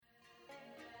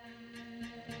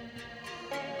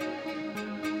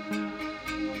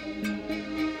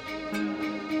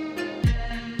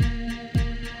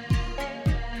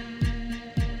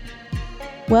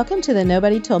Welcome to the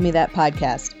Nobody Told Me That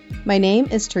podcast. My name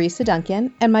is Teresa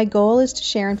Duncan, and my goal is to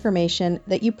share information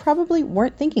that you probably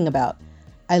weren't thinking about.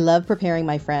 I love preparing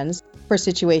my friends for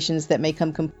situations that may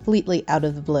come completely out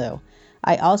of the blue.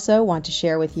 I also want to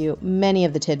share with you many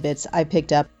of the tidbits I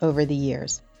picked up over the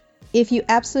years. If you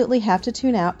absolutely have to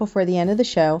tune out before the end of the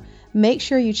show, make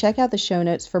sure you check out the show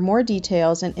notes for more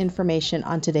details and information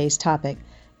on today's topic.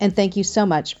 And thank you so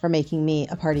much for making me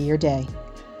a part of your day.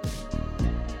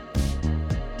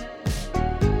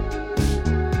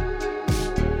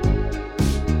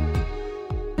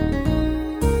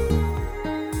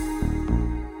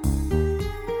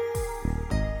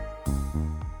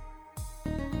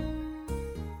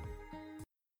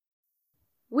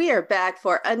 We are back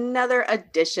for another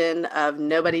edition of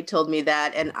Nobody Told Me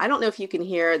That. And I don't know if you can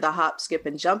hear the hop, skip,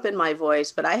 and jump in my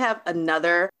voice, but I have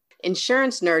another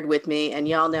insurance nerd with me. And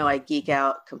y'all know I geek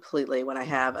out completely when I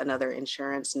have another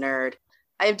insurance nerd.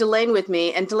 I have Delane with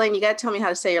me. And Delane, you got to tell me how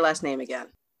to say your last name again.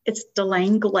 It's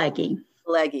Delane Gleggy.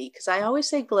 Gleggy, because I always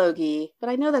say Gloggy, but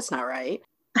I know that's not right.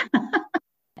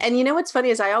 And you know what's funny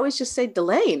is I always just say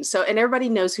Delane. So, and everybody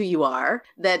knows who you are.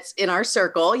 That's in our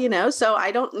circle, so I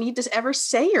don't need to ever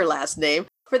say your last name.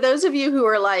 For those of you who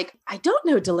are like, I don't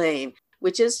know Delane,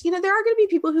 which is, there are going to be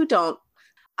people who don't.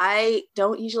 I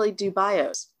don't usually do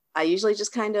bios. I usually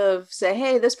just kind of say,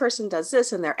 hey, this person does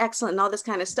this and they're excellent and all this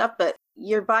kind of stuff. But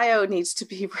your bio needs to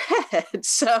be read.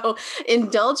 So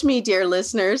indulge me, dear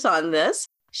listeners, on this.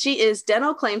 She is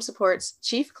Dental Claim Support's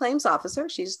Chief Claims Officer.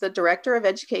 She's the Director of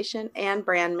Education and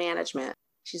Brand Management.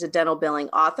 She's a dental billing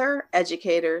author,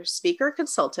 educator, speaker,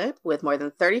 consultant with more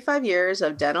than 35 years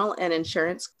of dental and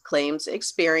insurance claims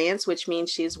experience, which means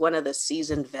she's one of the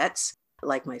seasoned vets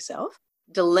like myself.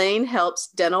 Delane helps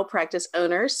dental practice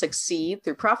owners succeed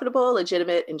through profitable,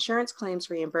 legitimate insurance claims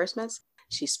reimbursements.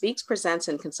 She speaks, presents,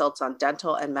 and consults on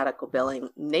dental and medical billing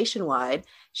nationwide.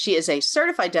 She is a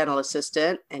certified dental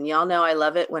assistant, and y'all know I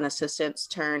love it when assistants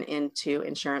turn into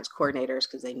insurance coordinators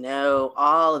because they know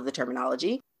all of the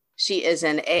terminology. She is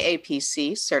an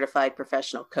AAPC certified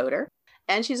professional coder,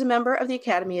 and she's a member of the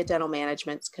Academy of Dental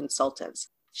Management's consultants.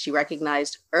 She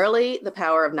recognized early the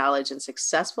power of knowledge in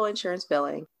successful insurance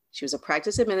billing. She was a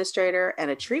practice administrator and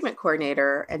a treatment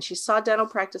coordinator, and she saw dental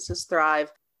practices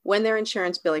thrive when their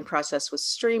insurance billing process was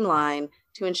streamlined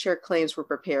to ensure claims were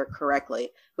prepared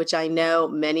correctly, which I know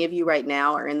many of you right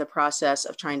now are in the process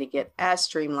of trying to get as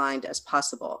streamlined as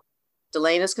possible.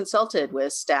 Delane has consulted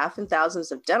with staff and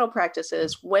thousands of dental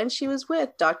practices when she was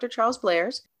with Dr. Charles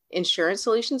Blair's Insurance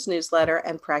Solutions newsletter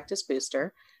and Practice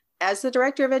Booster. As the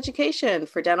Director of Education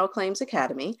for Dental Claims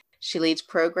Academy, she leads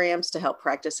programs to help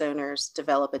practice owners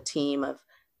develop a team of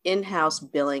in-house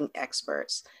billing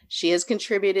experts. She has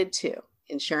contributed to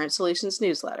Insurance Solutions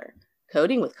newsletter,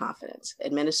 Coding with Confidence,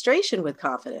 Administration with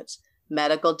Confidence,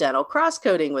 Medical Dental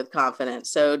Cross-Coding with Confidence.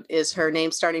 So is her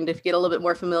name starting to get a little bit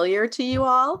more familiar to you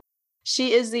all?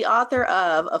 She is the author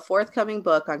of a forthcoming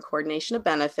book on coordination of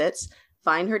benefits.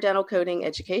 Find her dental coding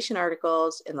education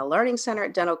articles in the Learning Center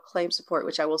at Dental Claim Support,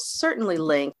 which I will certainly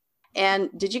link. And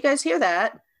did you guys hear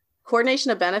that?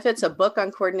 Coordination of Benefits, a book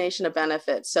on coordination of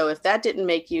benefits. So if that didn't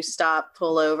make you stop,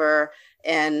 pull over,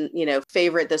 and,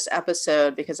 favorite this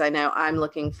episode, because I know I'm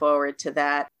looking forward to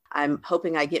that. I'm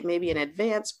hoping I get maybe an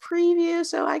advance preview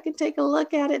so I can take a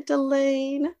look at it,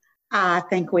 Delane. I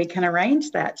think we can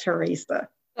arrange that, Teresa.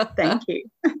 Thank you.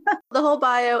 The whole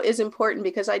bio is important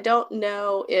because I don't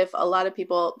know if a lot of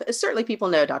people, certainly people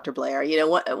know Dr. Blair,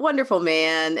 a wonderful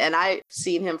man. And I've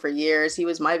seen him for years. He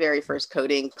was my very first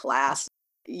coding class.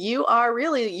 You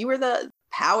were the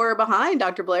power behind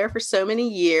Dr. Blair for so many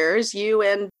years. You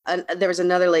and there was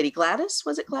another lady, Gladys.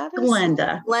 Was it Gladys?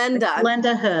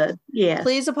 Glenda Hood. Yeah.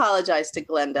 Please apologize to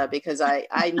Glenda because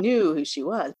I knew who she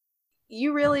was.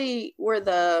 You really were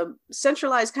the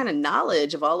centralized kind of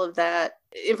knowledge of all of that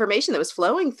information that was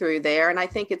flowing through there. And I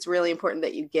think it's really important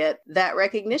that you get that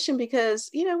recognition because,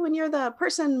 when you're the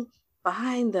person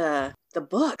behind the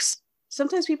books,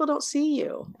 sometimes people don't see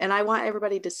you. And I want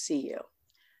everybody to see you.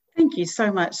 Thank you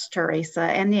so much, Teresa.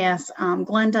 And yes,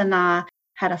 Glenda and I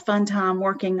had a fun time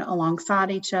working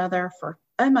alongside each other for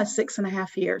almost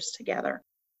 6.5 years together.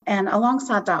 And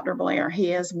alongside Dr. Blair,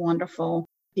 he is wonderful.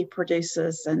 He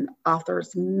produces and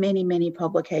authors many, many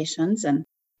publications. And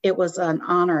it was an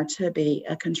honor to be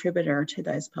a contributor to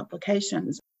those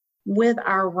publications. With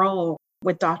our role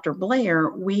with Dr. Blair,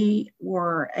 we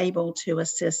were able to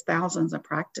assist thousands of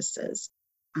practices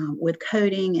with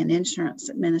coding and insurance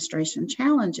administration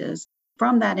challenges.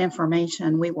 From that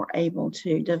information, we were able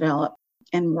to develop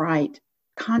and write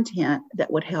content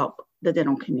that would help the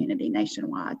dental community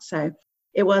nationwide. So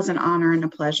it was an honor and a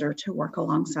pleasure to work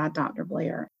alongside Dr.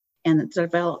 Blair. and the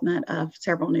development of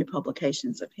several new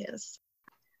publications of his.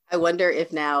 I wonder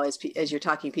if now, as you're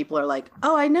talking, people are like,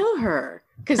 oh, I know her,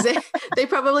 because they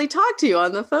probably talked to you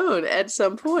on the phone at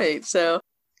some point. So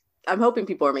I'm hoping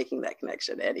people are making that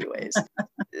connection anyways.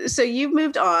 So you've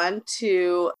moved on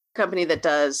to a company that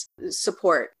does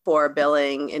support for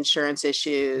billing, insurance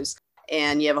issues,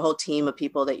 and you have a whole team of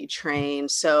people that you train.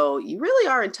 So you really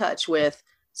are in touch with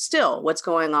still what's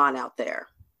going on out there.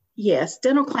 Yes,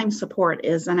 Dental Claim Support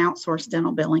is an outsourced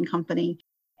dental billing company,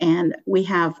 and we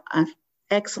have an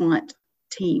excellent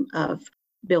team of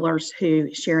billers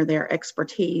who share their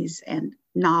expertise and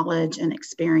knowledge and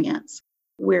experience.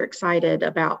 We're excited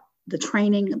about the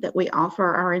training that we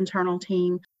offer our internal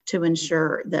team to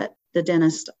ensure that the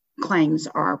dentist claims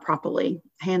are properly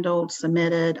handled,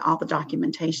 submitted, all the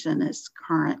documentation is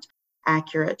current,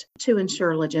 accurate, to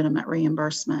ensure legitimate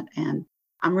reimbursement. And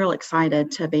I'm real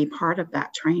excited to be part of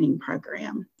that training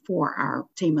program for our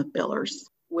team of billers.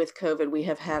 With COVID, we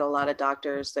have had a lot of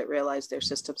doctors that realized their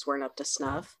systems weren't up to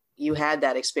snuff. You had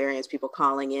that experience, people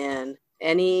calling in.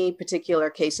 Any particular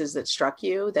cases that struck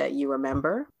you that you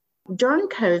remember? During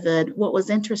COVID, what was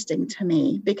interesting to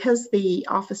me, because the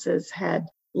offices had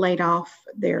laid off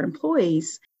their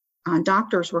employees,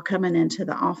 doctors were coming into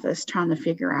the office trying to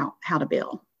figure out how to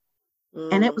bill.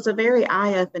 And it was a very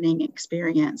eye-opening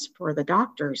experience for the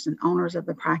doctors and owners of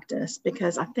the practice,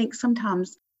 because I think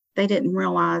sometimes they didn't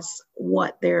realize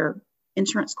what their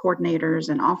insurance coordinators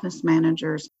and office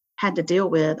managers had to deal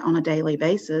with on a daily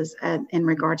basis in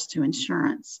regards to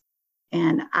insurance.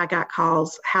 And I got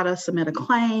calls how to submit a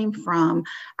claim from,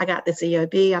 I got this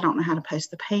EOB, I don't know how to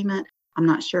post the payment. I'm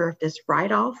not sure if this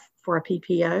write-off for a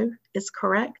PPO is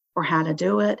correct or how to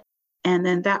do it. And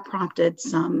then that prompted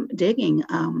some digging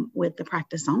with the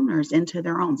practice owners into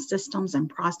their own systems and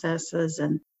processes.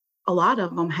 And a lot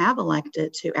of them have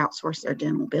elected to outsource their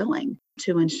dental billing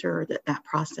to ensure that that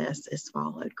process is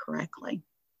followed correctly.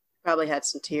 Probably had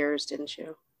some tears, didn't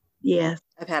you? Yes.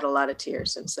 I've had a lot of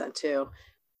tears since then too.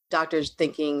 Doctors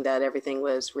thinking that everything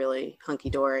was really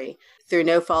hunky-dory through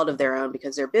no fault of their own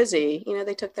because they're busy. You know,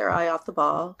 they took their eye off the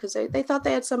ball because they thought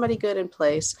they had somebody good in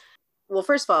place. Well,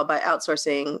 first of all, by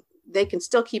outsourcing, they can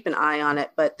still keep an eye on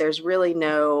it, but there's really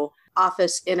no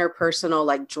office interpersonal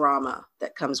like drama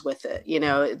that comes with it. You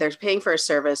know, they're paying for a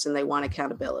service and they want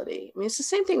accountability. I mean, it's the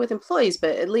same thing with employees,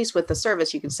 but at least with the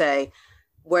service, you can say,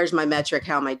 where's my metric?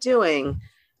 How am I doing?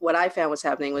 What I found was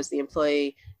happening was the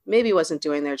employee maybe wasn't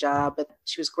doing their job, but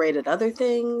she was great at other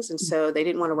things. And so they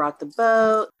didn't want to rock the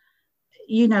boat.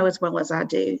 You know, as well as I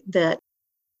do, that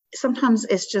sometimes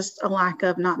it's just a lack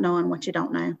of not knowing what you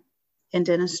don't know in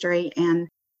dentistry. And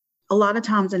a lot of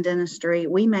times in dentistry,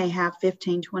 we may have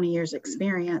 15, 20 years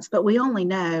experience, but we only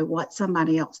know what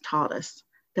somebody else taught us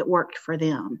that worked for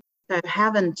them. So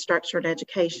having structured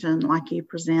education like you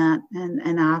present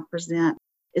and I present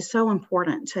is so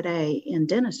important today in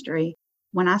dentistry.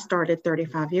 When I started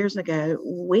 35 years ago,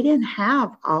 we didn't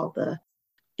have all the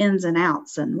ins and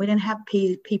outs, and we didn't have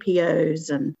PPOs,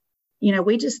 and, you know,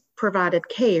 we just provided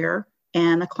care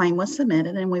and a claim was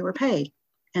submitted and we were paid.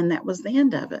 And that was the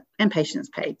end of it. And patients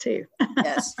paid too.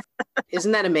 Yes.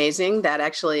 Isn't that amazing? That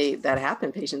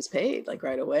happened. Patients paid like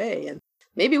right away. And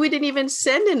maybe we didn't even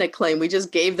send in a claim. We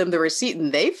just gave them the receipt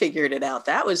and they figured it out.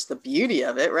 That was the beauty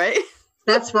of it, right?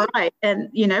 That's right. And,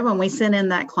 you know, when we sent in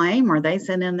that claim or they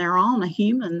sent in their own, a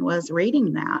human was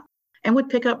reading that and would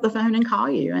pick up the phone and call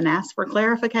you and ask for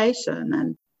clarification.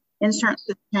 And insurance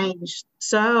has changed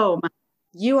so much.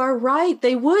 You are right.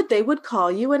 They would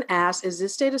call you and ask, is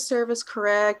this date of service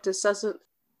correct? This doesn't,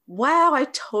 wow, I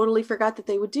totally forgot that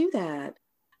they would do that.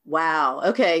 Wow.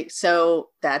 Okay. So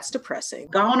that's depressing.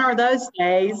 Gone are those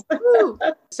days.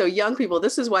 So young people,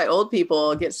 this is why old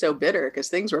people get so bitter because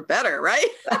things were better, right?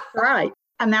 That's right.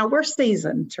 And now we're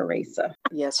seasoned, Teresa.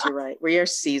 Yes, you're right. We are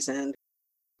seasoned.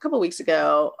 A couple of weeks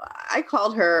ago, I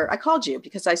called you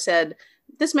because I said,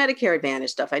 this Medicare Advantage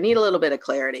stuff, I need a little bit of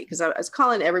clarity because I was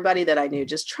calling everybody that I knew,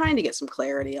 just trying to get some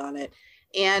clarity on it.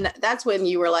 And that's when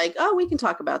you were like, oh, we can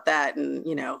talk about that. And,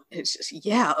 you know, it's just,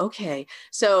 yeah, okay.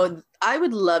 So I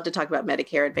would love to talk about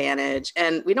Medicare Advantage,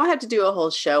 and we don't have to do a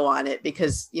whole show on it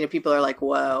because, you know, people are like,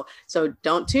 whoa, so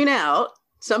don't tune out.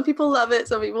 Some people love it.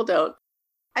 Some people don't.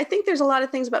 I think there's a lot of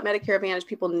things about Medicare Advantage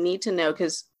people need to know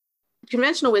because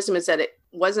conventional wisdom is that it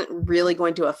wasn't really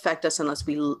going to affect us unless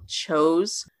we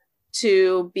chose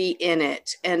to be in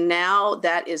it. And now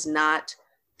that is not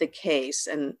the case.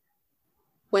 And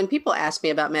when people asked me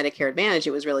about Medicare Advantage,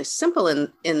 it was really simple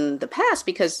in the past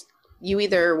because you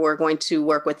either were going to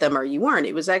work with them or you weren't.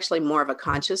 It was actually more of a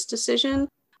conscious decision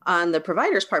on the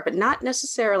provider's part, but not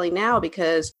necessarily now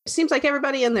because it seems like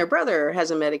everybody and their brother has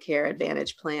a Medicare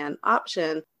Advantage plan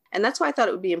option. And that's why I thought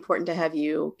it would be important to have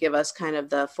you give us kind of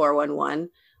the 411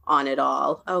 on it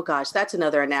all. Oh gosh, that's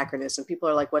another anachronism. People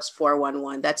are like, what's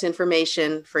 411? That's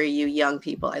information for you young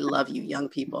people. I love you young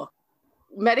people.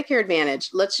 Medicare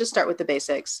Advantage. Let's just start with the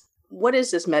basics. What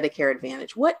is this Medicare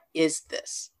Advantage? What is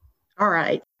this? All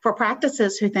right. For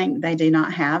practices who think they do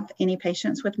not have any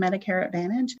patients with Medicare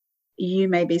Advantage, you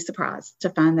may be surprised to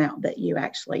find out that you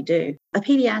actually do. A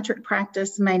pediatric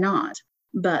practice may not,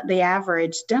 but the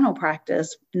average dental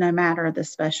practice, no matter the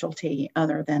specialty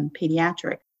other than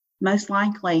pediatric, most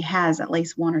likely has at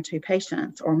least one or two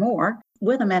patients or more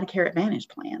with a Medicare Advantage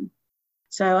plan.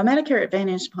 So a Medicare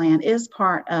Advantage plan is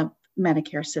part of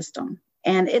Medicare system,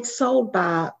 and it's sold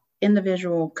by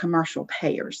individual commercial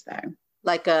payers, though.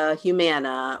 Like a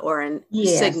Humana or an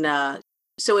Cigna.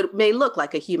 So it may look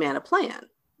like a Humana plan.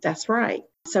 That's right.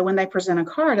 So when they present a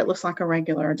card, it looks like a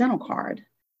regular dental card.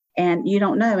 And you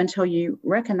don't know until you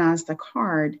recognize the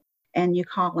card and you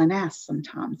call and ask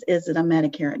sometimes, is it a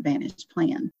Medicare Advantage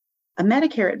plan? A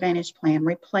Medicare Advantage plan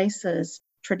replaces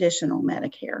traditional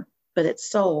Medicare, but it's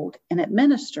sold and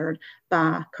administered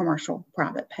by commercial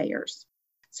private payers.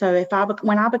 So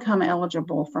when I become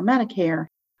eligible for Medicare,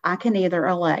 I can either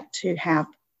elect to have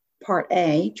Part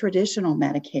A, traditional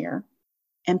Medicare,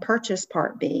 and purchase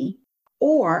Part B,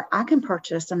 or I can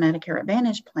purchase a Medicare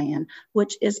Advantage plan,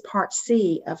 which is Part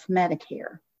C of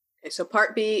Medicare. Okay, so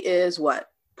Part B is what?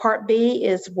 Part B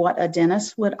is what a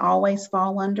dentist would always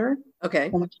fall under. Okay.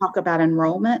 When we talk about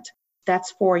enrollment,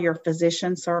 that's for your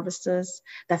physician services.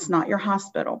 That's not your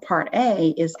hospital. Part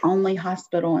A is only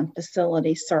hospital and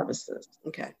facility services.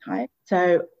 Okay. Right?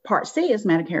 So Part C is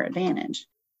Medicare Advantage.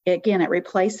 Again, it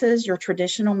replaces your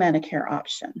traditional Medicare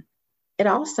option. It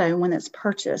also, when it's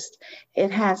purchased, it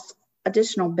has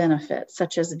additional benefits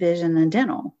such as vision and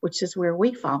dental, which is where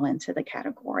we fall into the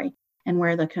category and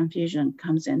where the confusion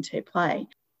comes into play.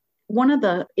 One of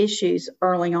the issues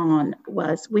early on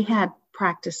was we had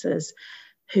practices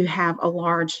who have a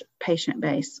large patient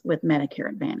base with Medicare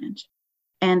Advantage,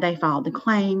 and they filed a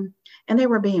claim and they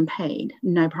were being paid,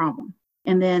 no problem.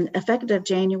 And then effective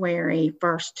January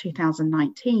 1st,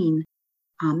 2019,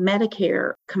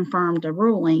 Medicare confirmed a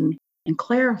ruling and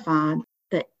clarified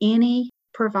that any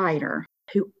provider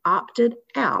who opted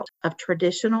out of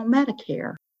traditional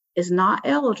Medicare is not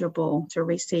eligible to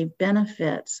receive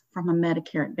benefits from a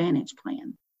Medicare Advantage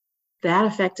plan. That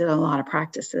affected a lot of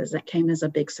practices. That came as a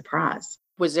big surprise.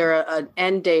 Was there an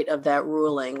end date of that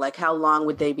ruling? Like how long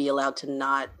would they be allowed to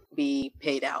not be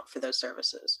paid out for those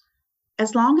services?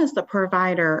 As long as the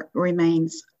provider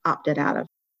remains opted out of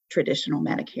traditional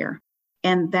Medicare.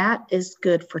 And that is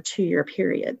good for a 2-year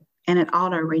period, and it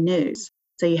auto renews.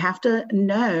 So you have to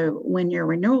know when your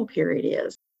renewal period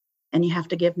is, and you have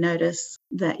to give notice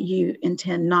that you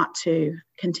intend not to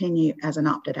continue as an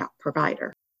opted out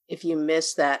provider. If you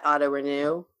miss that auto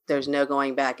renew, there's no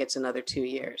going back. It's another 2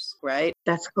 years, right?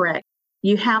 That's correct.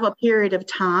 You have a period of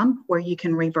time where you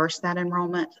can reverse that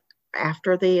enrollment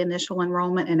after the initial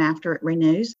enrollment and after it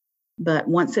renews. But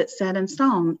once it's set in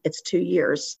stone, it's 2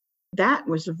 years. That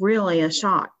was really a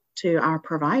shock to our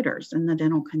providers in the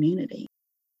dental community.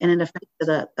 And it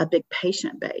affected a big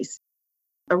patient base.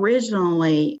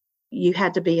 Originally, you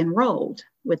had to be enrolled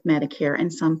with Medicare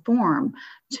in some form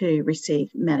to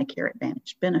receive Medicare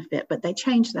Advantage benefit, but they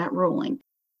changed that ruling.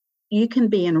 You can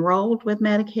be enrolled with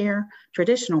Medicare,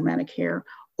 traditional Medicare,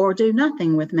 or do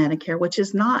nothing with Medicare, which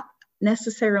is not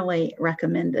necessarily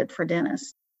recommended for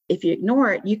dentists. If you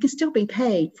ignore it, you can still be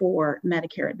paid for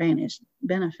Medicare Advantage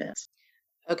benefits.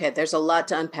 Okay, there's a lot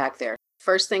to unpack there.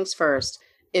 First things first,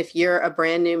 if you're a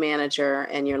brand new manager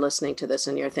and you're listening to this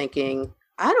and you're thinking,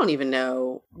 I don't even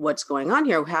know what's going on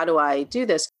here. How do I do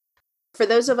this? For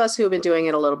those of us who have been doing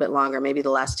it a little bit longer, maybe the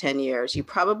last 10 years, you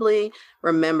probably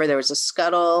remember there was a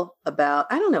scuttle about,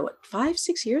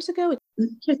 5-6 years ago?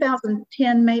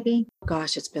 2010, maybe.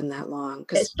 Gosh, it's been that long.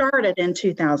 It started in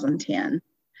 2010. And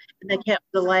they kept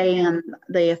delaying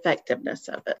the effectiveness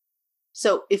of it.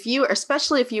 So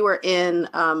especially if you were in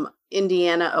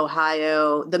Indiana,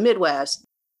 Ohio, the Midwest,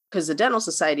 because the dental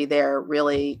society there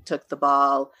really took the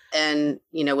ball and,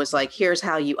 was like, here's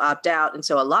how you opt out. And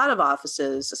so a lot of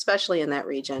offices, especially in that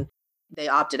region, they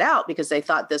opted out because they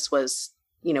thought this was,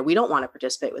 we don't want to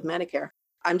participate with Medicare.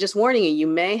 I'm just warning you, you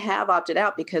may have opted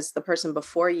out because the person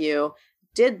before you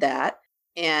did that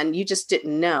and you just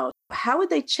didn't know. How would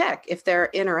they check if they're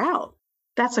in or out?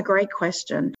 That's a great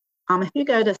question. If you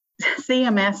go to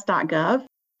cms.gov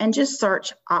and just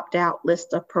search opt-out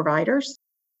list of providers,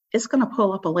 it's going to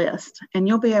pull up a list, and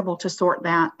you'll be able to sort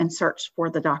that and search for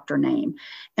the doctor name.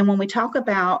 And when we talk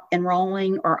about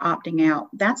enrolling or opting out,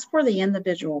 that's for the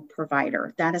individual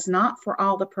provider. That is not for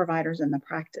all the providers in the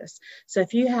practice. So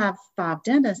if you have 5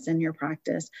 dentists in your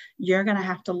practice, you're going to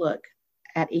have to look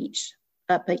at each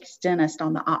dentist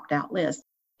on the opt-out list.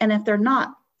 And if they're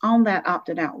not on that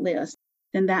opted out list,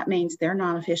 then that means they're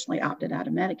not officially opted out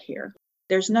of Medicare.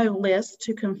 There's no list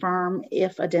to confirm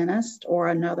if a dentist or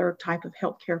another type of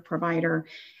healthcare provider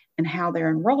and how they're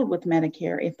enrolled with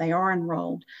Medicare, if they are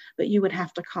enrolled, but you would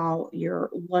have to call your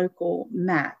local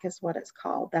MAC, is what it's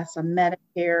called. That's a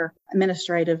Medicare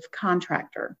administrative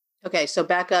contractor. Okay, so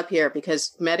back up here,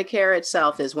 because Medicare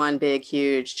itself is one big,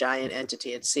 huge, giant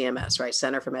entity. It's CMS, right?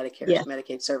 Center for Medicare, yes.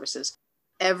 Medicaid Services.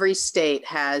 Every state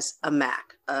has a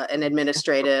MAC, an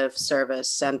administrative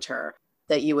service center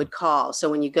that you would call. So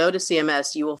when you go to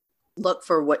CMS, you will look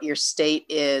for what your state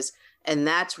is. And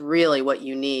that's really what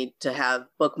you need to have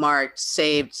bookmarked,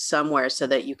 saved somewhere so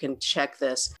that you can check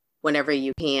this whenever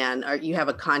you can, or you have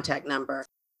a contact number.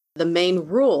 The main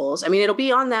rules, I mean, it'll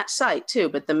be on that site too,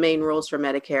 but the main rules for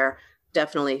Medicare,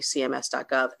 definitely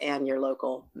cms.gov and your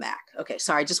local MAC. Okay,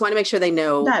 sorry, just want to make sure they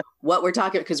know what we're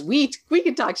talking about, because we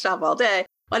could talk shop all day.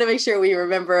 Want to make sure we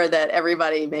remember that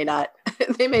everybody may not,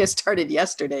 they may have started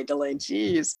yesterday, Delaine.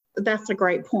 Jeez. That's a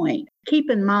great point. Keep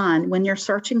in mind when you're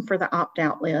searching for the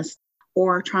opt-out list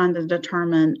or trying to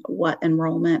determine what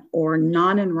enrollment or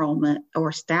non-enrollment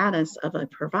or status of a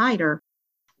provider,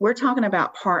 we're talking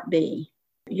about Part B.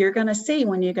 You're going to see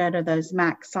when you go to those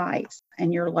MAC sites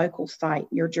and your local site,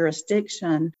 your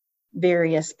jurisdiction,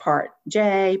 various Part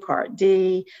J, Part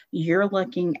D, you're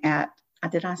looking at,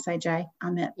 did I say J? I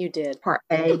meant you did. Part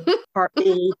A, Part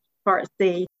B, Part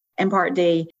C, and Part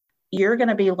D. You're going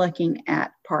to be looking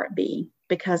at Part B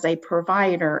because a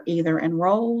provider either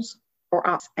enrolls or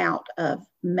opts out of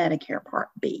Medicare Part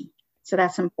B. So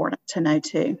that's important to know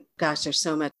too. Gosh, there's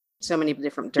so many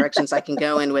different directions I can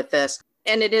go in with this.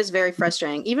 And it is very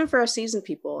frustrating, even for our seasoned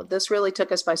people. This really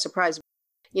took us by surprise.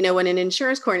 You know, when an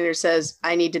insurance coordinator says,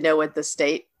 I need to know what the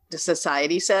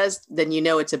society says, then you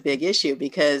know it's a big issue,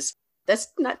 because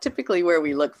that's not typically where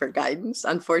we look for guidance.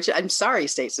 Unfortunately, I'm sorry,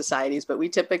 state societies, but we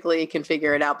typically can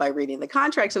figure it out by reading the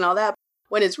contracts and all that.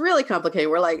 When it's really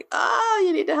complicated, we're like,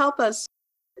 you need to help us.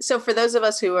 So for those of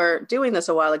us who are doing this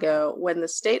a while ago, when the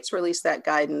states released that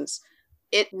guidance,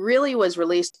 it really was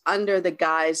released under the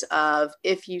guise of,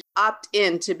 if you opt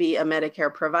in to be a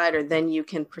Medicare provider, then you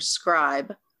can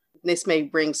prescribe. This may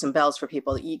ring some bells for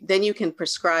people. Then you can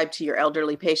prescribe to your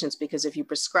elderly patients, because if you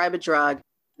prescribe a drug,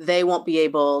 they won't be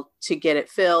able to get it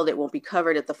filled. It won't be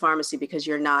covered at the pharmacy because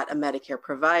you're not a Medicare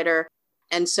provider.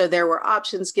 And so there were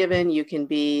options given. You can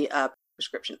be a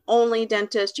prescription only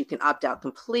dentist. You can opt out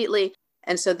completely.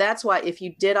 And so that's why if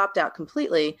you did opt out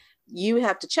completely, you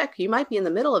have to check. You might be in the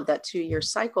middle of that 2-year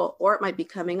cycle, or it might be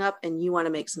coming up and you want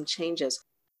to make some changes.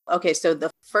 Okay, so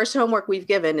the first homework we've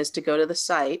given is to go to the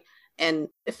site and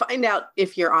find out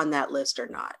if you're on that list or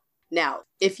not. Now,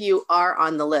 if you are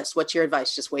on the list, what's your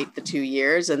advice? Just wait the 2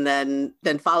 years and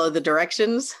then follow the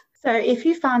directions? So if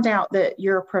you find out that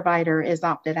your provider is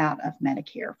opted out of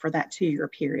Medicare for that 2-year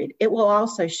period, it will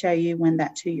also show you when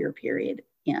that 2-year period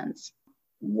ends.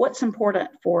 What's important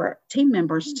for team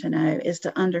members to know is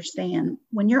to understand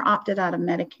when you're opted out of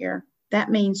Medicare,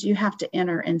 that means you have to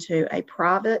enter into a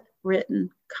private written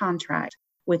contract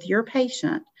with your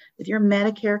patient, with your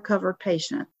Medicare covered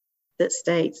patient, that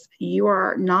states you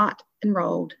are not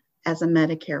enrolled as a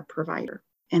Medicare provider,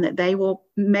 and that they will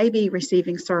maybe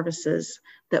receiving services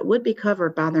that would be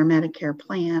covered by their Medicare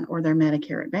plan or their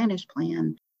Medicare Advantage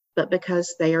plan, but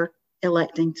because they are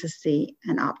electing to see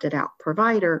an opted out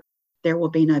provider, there will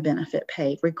be no benefit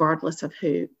paid, regardless of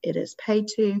who it is paid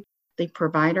to. The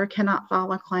provider cannot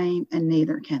file a claim, and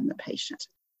neither can the patient.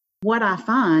 What I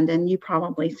find, and you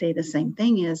probably see the same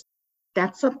thing, is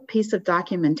that's a piece of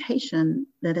documentation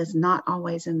that is not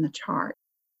always in the chart.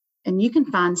 And you can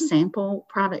find sample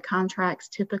private contracts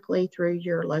typically through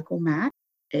your local MAC.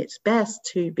 It's best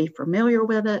to be familiar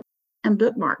with it and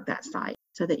bookmark that site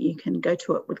so that you can go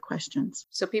to it with questions.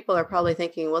 So people are probably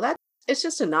thinking, well, it's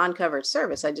just a non-covered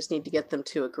service. I just need to get them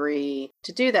to agree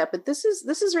to do that. But this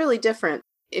is really different.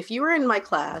 If you were in my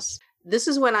class, this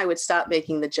is when I would stop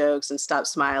making the jokes and stop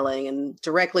smiling and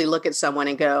directly look at someone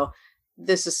and go,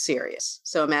 this is serious.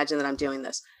 So imagine that I'm doing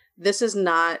this. This is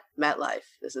not MetLife.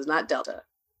 This is not Delta.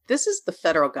 This is the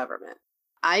federal government.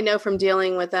 I know from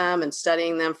dealing with them and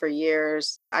studying them for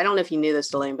years. I don't know if you knew this,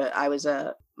 Delaine, but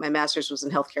my master's was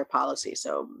in healthcare policy.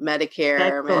 So Medicare,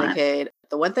 Excellent. Medicaid.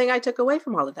 The one thing I took away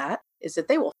from all of that is that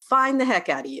they will fine the heck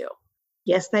out of you.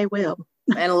 Yes, they will.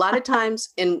 And a lot of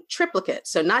times in triplicate.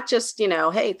 So not just, hey,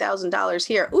 $1,000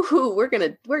 here. Ooh, we're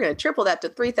gonna triple that to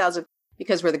 3,000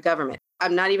 because we're the government.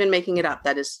 I'm not even making it up.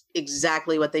 That is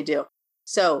exactly what they do.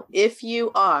 So if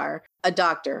you are a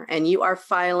doctor and you are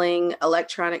filing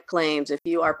electronic claims, if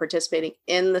you are participating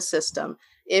in the system,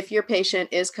 if your patient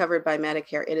is covered by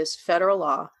Medicare, it is federal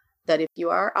law that if you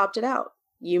are opted out,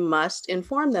 you must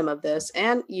inform them of this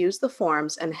and use the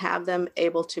forms and have them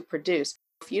able to produce.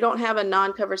 If you don't have a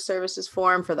non-covered services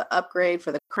form for the upgrade,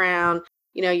 for the crown,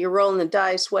 you're rolling the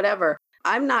dice, whatever.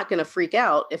 I'm not going to freak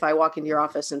out if I walk into your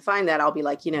office and find that. I'll be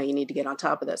like, you need to get on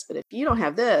top of this. But if you don't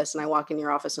have this and I walk in your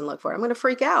office and look for it, I'm going to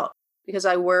freak out because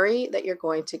I worry that you're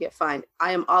going to get fined.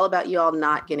 I am all about you all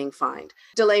not getting fined.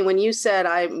 Delane, when you said,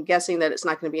 I'm guessing that it's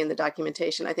not going to be in the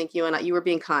documentation, I think you were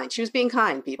being kind. She was being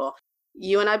kind, people.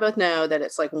 You and I both know that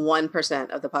it's like 1%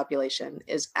 of the population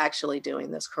is actually doing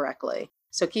this correctly.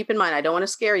 So keep in mind, I don't want to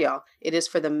scare y'all. It is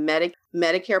for the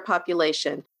Medicare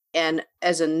population. And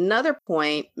as another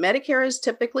point, Medicare is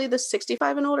typically the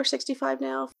 65 and older, 65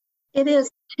 now. It is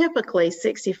typically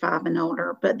 65 and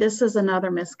older, but this is another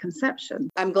misconception.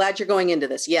 I'm glad you're going into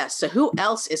this. Yes. So who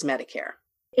else is Medicare?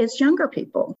 It's younger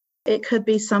people. It could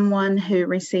be someone who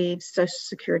receives Social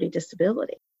Security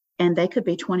disability, and they could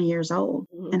be 20 years old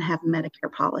and have a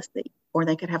Medicare policy, or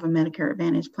they could have a Medicare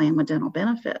Advantage plan with dental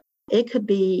benefit. It could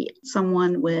be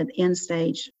someone with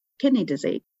end-stage kidney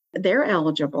disease. They're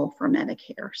eligible for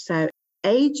Medicare. So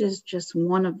age is just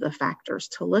one of the factors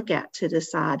to look at to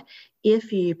decide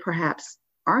if you perhaps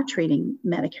are treating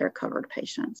Medicare covered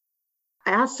patients.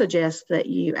 I suggest that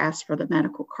you ask for the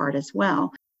medical card as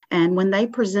well. And when they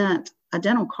present a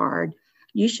dental card,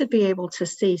 you should be able to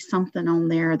see something on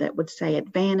there that would say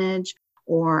Advantage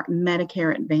or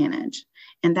Medicare Advantage.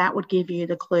 And that would give you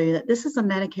the clue that this is a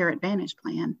Medicare Advantage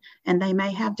plan, and they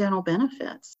may have dental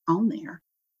benefits on there.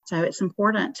 So it's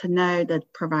important to know the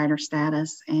provider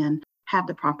status and have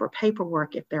the proper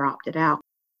paperwork if they're opted out.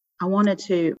 I wanted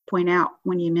to point out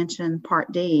when you mentioned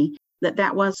Part D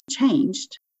that was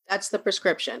changed. That's the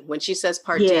prescription. When she says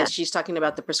Part D, she's talking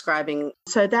about the prescribing.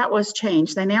 So that was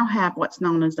changed. They now have what's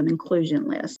known as an inclusion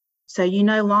list. So you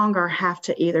no longer have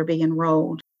to either be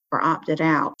enrolled or opted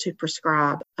out to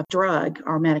prescribe a drug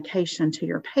or medication to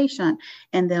your patient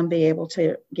and then be able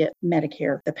to get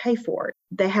Medicare to pay for it.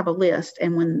 They have a list,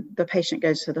 and when the patient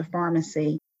goes to the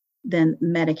pharmacy, then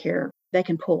Medicare, they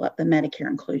can pull up the Medicare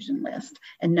inclusion list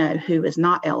and know who is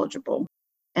not eligible.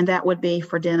 And that would be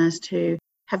for dentists who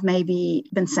have maybe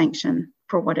been sanctioned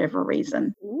for whatever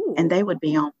reason, and they would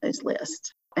be on those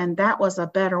lists. And that was a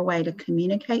better way to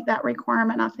communicate that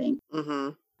requirement, I think.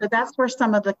 So that's where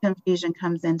some of the confusion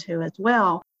comes into as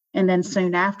well. And then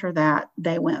soon after that,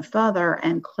 they went further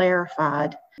and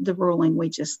clarified the ruling we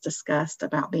just discussed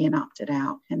about being opted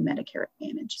out in Medicare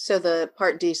Advantage. So the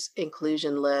Part D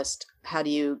inclusion list, how do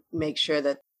you make sure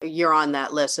that you're on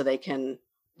that list so they can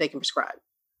prescribe?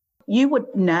 You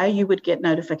would know, you would get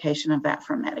notification of that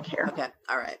from Medicare. Okay,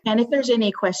 all right. And if there's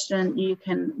any question, you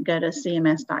can go to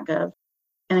cms.gov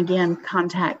and again,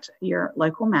 contact your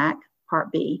local MAC,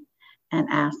 Part B, and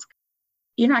ask.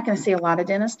 You're not going to see a lot of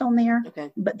dentists on there,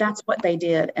 but that's what they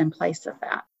did in place of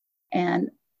that. And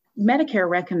Medicare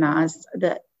recognized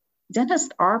that dentists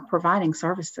are providing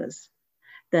services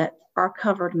that are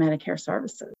covered Medicare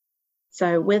services.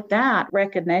 So with that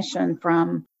recognition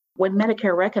with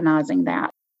Medicare recognizing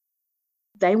that,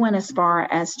 they went as far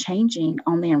as changing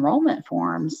on the enrollment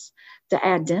forms to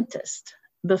add dentist.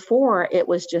 Before, it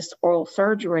was just oral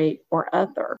surgery or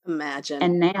other. Imagine.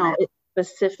 And now it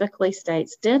specifically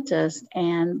states dentist,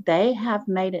 and they have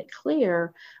made it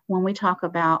clear when we talk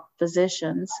about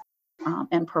physicians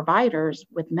and providers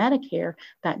with Medicare,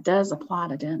 that does apply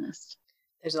to dentists.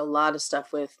 There's a lot of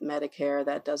stuff with Medicare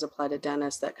that does apply to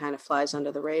dentists that kind of flies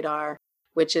under the radar,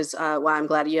 which is why I'm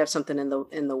glad you have something in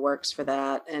the works for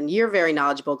that. And you're very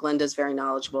knowledgeable. Glenda's very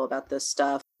knowledgeable about this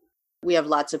stuff. We have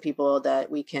lots of people that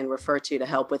we can refer to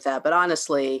help with that. But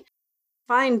honestly,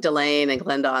 find Delane and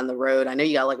Glenda on the road. I know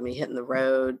you got to look at me hitting the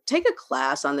road. Take a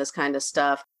class on this kind of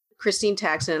stuff. Christine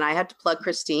Taxon, and I have to plug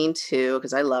Christine too,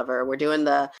 because I love her. We're doing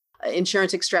the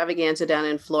insurance extravaganza down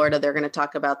in Florida. They're going to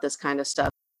talk about this kind of stuff.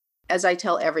 As I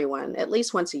tell everyone, at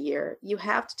least once a year, you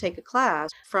have to take a class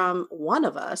from one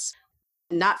of us,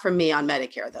 not from me on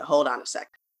Medicare, though. Hold on a second.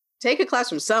 Take a class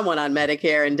from someone on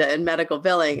Medicare and medical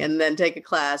billing, and then take a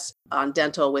class on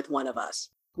dental with one of us.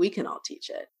 We can all teach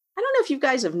it. I don't know if you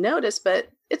guys have noticed, but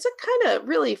it's a kind of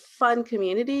really fun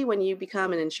community when you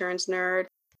become an insurance nerd.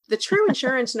 The true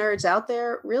insurance nerds out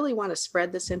there really want to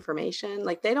spread this information.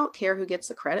 Like, they don't care who gets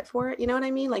the credit for it. You know what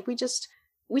I mean? Like, we just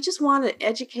want to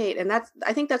educate. And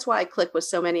I think that's why I click with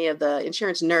so many of the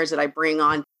insurance nerds that I bring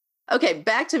on Okay,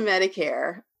 back to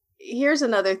Medicare. Here's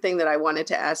another thing that I wanted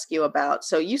to ask you about.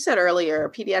 So you said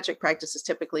earlier, pediatric practices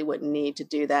typically wouldn't need to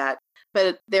do that,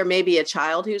 but there may be a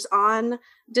child who's on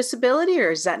disability,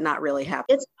 or is that not really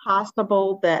happening? It's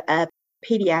possible that a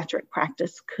pediatric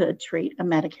practice could treat a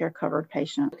Medicare covered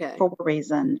patient for a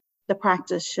reason. The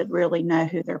practice should really know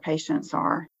who their patients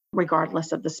are,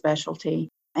 regardless of the specialty.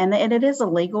 And it is a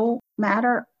legal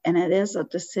matter, and it is a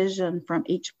decision from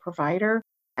each provider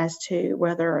as to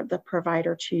whether the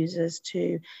provider chooses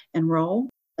to enroll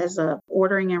as a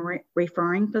ordering and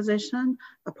referring physician,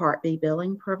 a Part B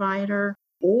billing provider,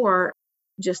 or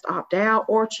just opt out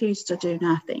or choose to do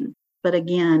nothing. But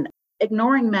again,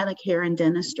 ignoring Medicare in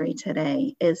dentistry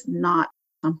today is not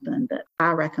something that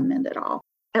I recommend at all.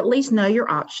 At least know your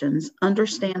options,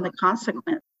 understand the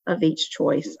consequence of each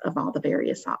choice of all the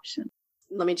various options.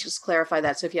 Let me just clarify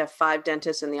that. So if you have 5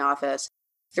 dentists in the office,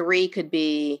 3 could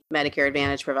be Medicare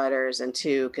Advantage providers and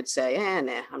 2 could say,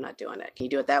 nah, I'm not doing it. Can you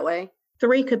do it that way?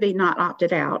 3 could be not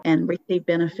opted out and receive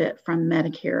benefit from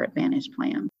Medicare Advantage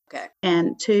plan. Okay.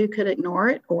 And 2 could ignore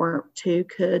it, or 2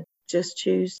 could just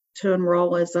choose to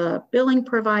enroll as a billing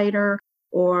provider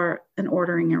or an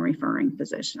ordering and referring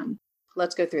physician.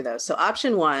 Let's go through those. So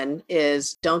option 1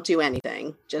 is don't do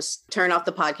anything. Just turn off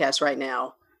the podcast right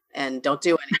now and don't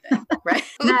do anything, right?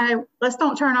 No, let's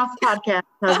don't turn off the podcast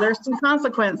because there's some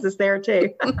consequences there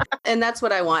too. And that's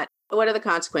what I want. What are the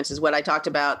consequences? What I talked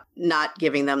about, not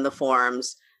giving them the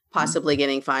forms, possibly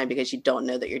getting fined because you don't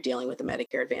know that you're dealing with a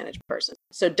Medicare Advantage person.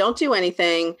 So don't do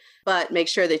anything, but make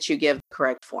sure that you give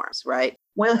correct forms, right?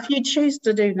 Well, if you choose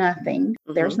to do nothing,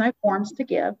 there's no forms to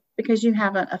give because you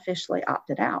haven't officially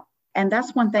opted out. And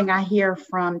that's one thing I hear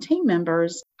from team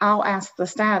members. I'll ask the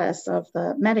status of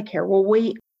the Medicare. Well,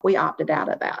 we opted out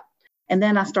of that. And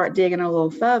then I start digging a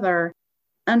little further.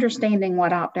 Understanding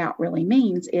what opt out really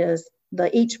means is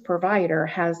each provider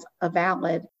has a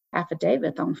valid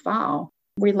affidavit on file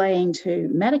relaying to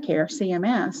Medicare,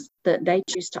 CMS, that they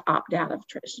choose to opt out of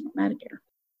traditional Medicare.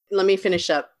 Let me finish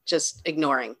up just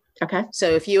ignoring. Okay. So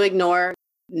if you ignore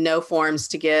no forms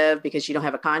to give because you don't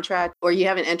have a contract or you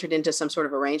haven't entered into some sort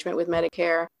of arrangement with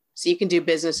Medicare, so you can do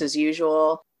business as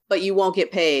usual, but you won't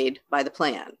get paid by the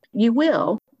plan. You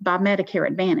will by Medicare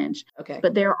Advantage. Okay.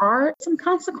 But there are some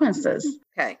consequences.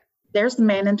 Okay. There's the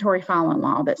mandatory filing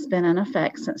law that's been in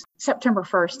effect since September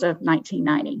 1st of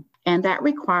 1990. And that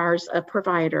requires a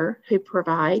provider who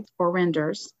provides or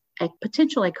renders a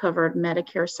potentially covered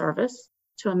Medicare service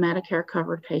to a Medicare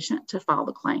covered patient to file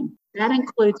the claim. That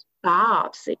includes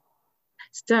biopsy.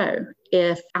 So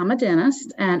if I'm a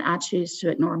dentist and I choose to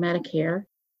ignore Medicare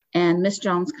and Miss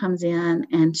Jones comes in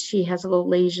and she has a little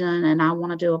lesion and I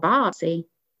want to do a biopsy,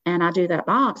 and I do that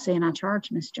biopsy and I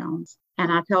charge Miss Jones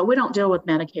and I tell her, we don't deal with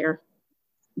Medicare,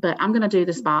 but I'm going to do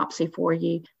this biopsy for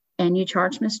you. And you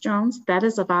charge Miss Jones, that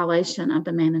is a violation of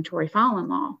the mandatory filing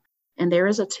law. And there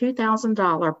is a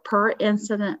 $2,000 per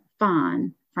incident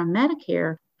fine from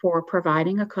Medicare for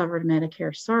providing a covered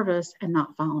Medicare service and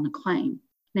not filing a claim.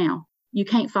 Now, you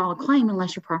can't file a claim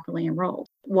unless you're properly enrolled.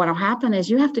 What will happen is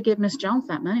you have to give Miss Jones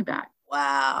that money back.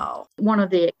 Wow. One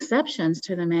of the exceptions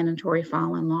to the mandatory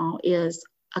filing law is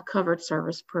a covered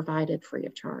service provided free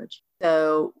of charge.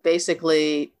 So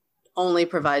basically, only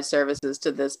provide services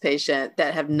to this patient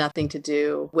that have nothing to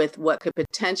do with what could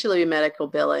potentially be medical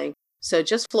billing. So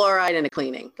just fluoride and a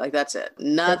cleaning, like that's it.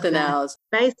 Nothing else.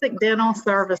 Basic dental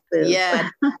services. Yeah.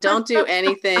 Don't do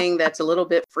anything that's a little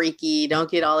bit freaky.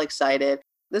 Don't get all excited.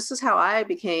 This is how I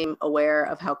became aware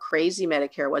of how crazy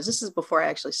Medicare was. This is before I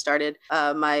actually started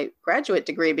my graduate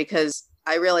degree because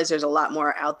I realized there's a lot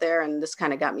more out there and this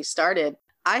kind of got me started.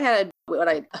 I had what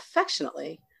I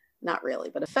affectionately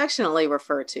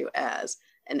refer to as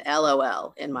an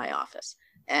LOL in my office.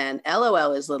 And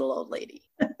LOL is little old lady.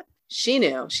 She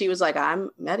knew. She was like, I'm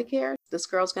Medicare. This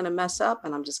girl's going to mess up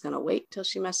and I'm just going to wait till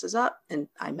she messes up. And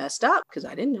I messed up because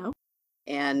I didn't know.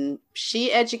 And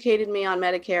she educated me on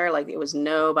Medicare like it was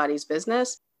nobody's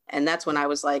business. And that's when I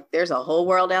was like, there's a whole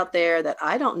world out there that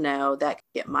I don't know that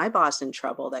could get my boss in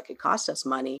trouble, that could cost us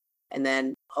money. And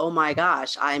then, oh my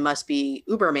gosh, I must be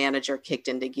Uber manager kicked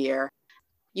into gear.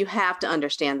 You have to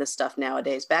understand this stuff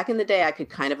nowadays. Back in the day, I could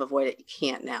kind of avoid it. You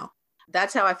can't now.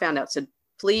 That's how I found out. So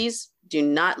please do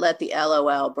not let the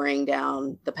LOL bring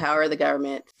down the power of the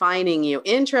government fining you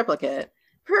in triplicate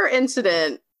per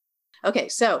incident. Okay,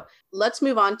 so let's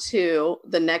move on to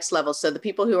the next level. So the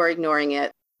people who are ignoring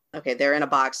it, okay, they're in a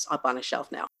box up on a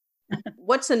shelf now.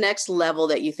 What's the next level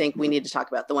that you think we need to talk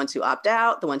about? The ones who opt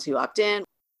out, the ones who opt in?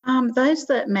 Those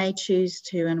that may choose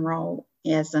to enroll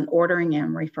as an ordering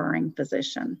and referring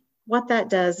physician. What that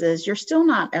does is you're still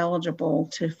not eligible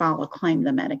to file a claim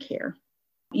to Medicare.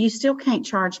 You still can't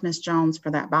charge Miss Jones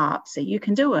for that biopsy. You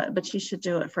can do it, but you should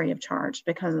do it free of charge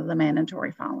because of the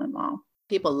mandatory filing law.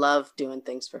 People love doing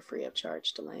things for free of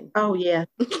charge, Delane. Oh, yeah.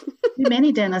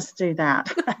 Many dentists do that,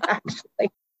 actually.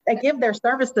 They give their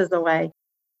services away.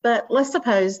 But let's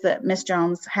suppose that Miss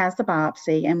Jones has the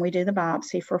biopsy and we do the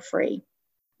biopsy for free.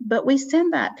 But we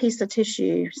send that piece of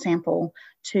tissue sample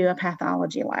to a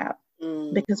pathology lab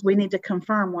because we need to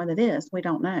confirm what it is. We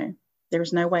don't know.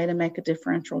 There's no way to make a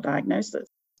differential diagnosis.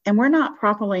 And we're not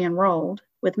properly enrolled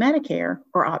with Medicare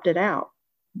or opted out.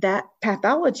 That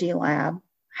pathology lab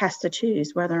has to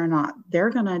choose whether or not they're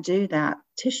going to do that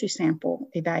tissue sample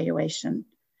evaluation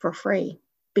for free.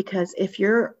 Because if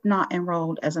you're not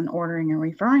enrolled as an ordering and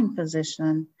referring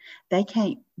physician, they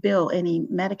can't bill any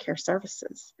Medicare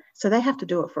services. So they have to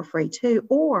do it for free too,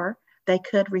 or they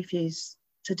could refuse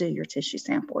to do your tissue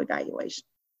sample evaluation.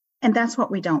 And that's what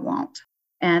we don't want.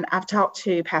 And I've talked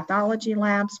to pathology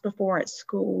labs before at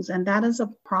schools, and that is a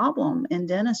problem in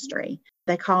dentistry.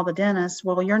 They call the dentist,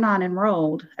 well, you're not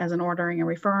enrolled as an ordering and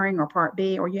referring or Part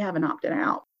B, or you haven't opted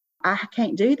out. I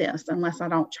can't do this unless I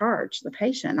don't charge the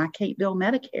patient. I can't bill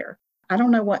Medicare. I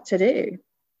don't know what to do.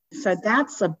 So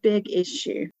that's a big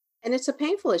issue. And it's a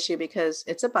painful issue because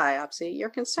it's a biopsy. You're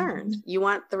concerned. Mm-hmm. You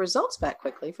want the results back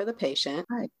quickly for the patient.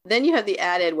 Right. Then you have the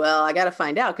added, well, I got to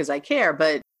find out because I care,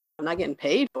 but I'm not getting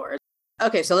paid for it.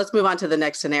 Okay, so let's move on to the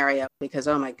next scenario because,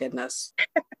 oh my goodness.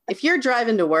 If you're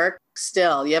driving to work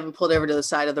still, you haven't pulled over to the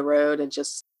side of the road and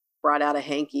just brought out a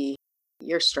hanky,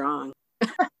 you're strong.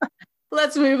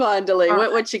 Let's move on, Delane.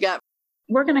 What you got?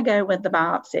 We're going to go with the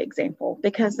biopsy example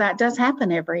because that does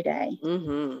happen every day.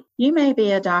 Mm-hmm. You may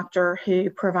be a doctor who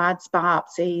provides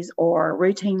biopsies or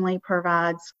routinely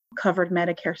provides covered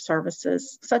Medicare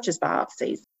services, such as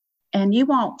biopsies. And you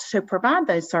want to provide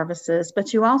those services,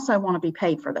 but you also want to be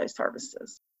paid for those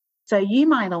services. So you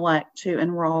might elect to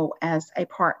enroll as a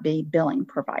Part B billing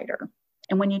provider.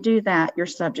 And when you do that, you're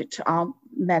subject to all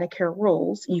Medicare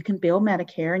rules. You can bill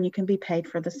Medicare and you can be paid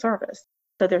for the service.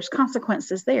 So there's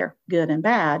consequences there, good and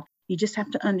bad. You just have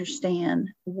to understand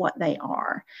what they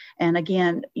are. And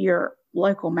again, your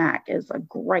local MAC is a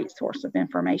great source of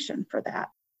information for that.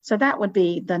 So that would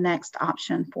be the next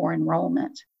option for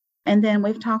enrollment. And then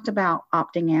we've talked about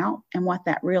opting out and what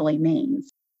that really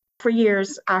means. For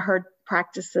years, I heard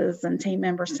practices and team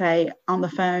members say on the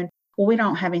phone, well, we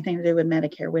don't have anything to do with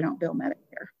Medicare. We don't bill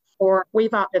Medicare. Or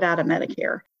we've opted out of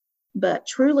Medicare. But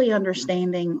truly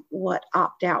understanding what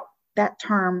opt out, that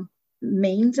term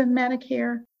means in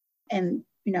Medicare and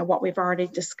what we've already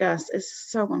discussed is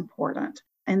so important.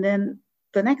 And then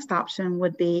the next option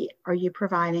would be, are you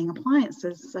providing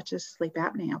appliances such as sleep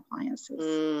apnea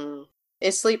appliances?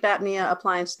 Is sleep apnea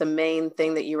appliance the main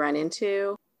thing that you run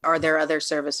into? Are there other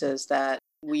services that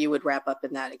you would wrap up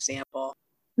in that example?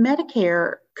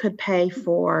 Medicare could pay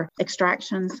for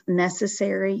extractions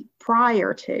necessary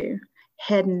prior to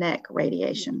head and neck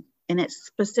radiation. And it's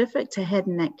specific to head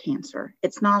and neck cancer.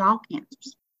 It's not all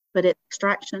cancers, but it's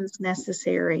extractions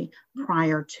necessary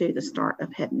prior to the start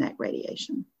of head and neck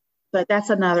radiation. But that's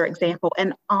another example.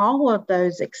 And all of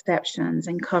those exceptions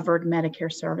and covered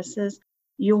Medicare services,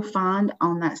 you'll find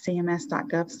on that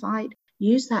CMS.gov site.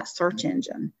 Use that search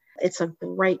engine. It's a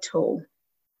great tool.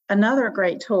 Another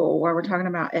great tool where we're talking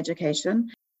about education,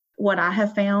 what I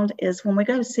have found is when we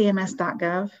go to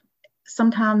CMS.gov,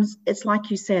 sometimes it's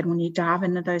like you said, when you dive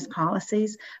into those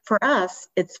policies, for us,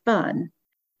 it's fun.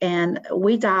 And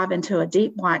we dive into a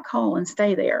deep black hole and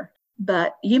stay there.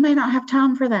 But you may not have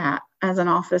time for that as an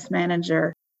office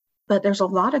manager. But there's a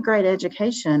lot of great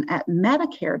education at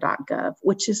Medicare.gov,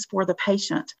 which is for the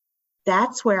patient.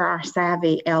 That's where our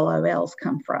savvy LOLs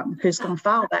come from, who's going to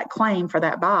file that claim for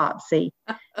that biopsy.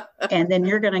 And then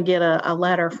you're going to get a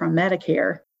letter from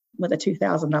Medicare with a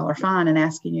 $2,000 fine and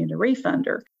asking you to refund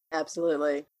her.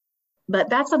 Absolutely. But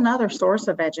that's another source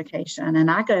of education. And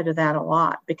I go to that a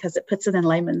lot because it puts it in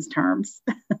layman's terms.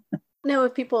 No,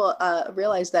 if people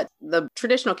realize that the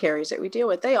traditional carriers that we deal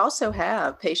with, they also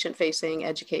have patient-facing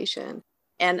education.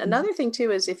 And another thing,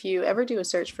 too, is if you ever do a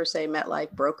search for, say,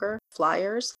 MetLife broker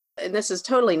flyers, and this is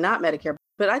totally not Medicare,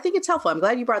 but I think it's helpful. I'm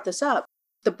glad you brought this up.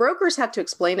 The brokers have to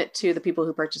explain it to the people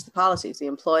who purchase the policies, the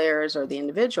employers or the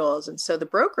individuals. And so the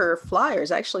broker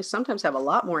flyers actually sometimes have a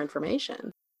lot more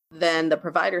information than the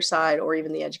provider side or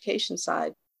even the education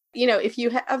side. If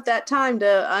you have that time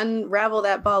to unravel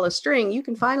that ball of string, you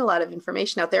can find a lot of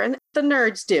information out there. And the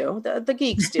nerds do, the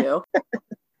geeks do.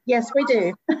 Yes, we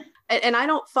do. And I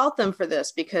don't fault them for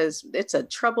this because it's a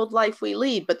troubled life we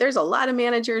lead. But there's a lot of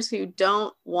managers who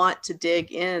don't want to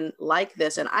dig in like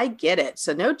this. And I get it.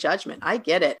 So no judgment. I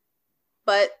get it.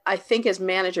 But I think as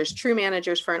managers, true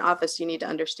managers for an office, you need to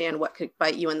understand what could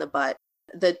bite you in the butt.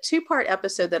 The 2-part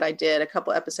episode that I did a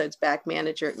couple episodes back,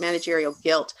 managerial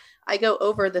guilt, I go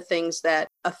over the things that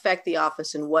affect the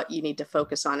office and what you need to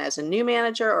focus on as a new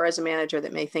manager or as a manager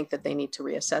that may think that they need to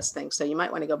reassess things. So you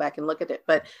might want to go back and look at it.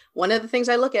 But one of the things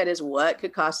I look at is what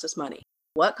could cost us money?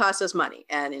 What costs us money?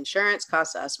 And insurance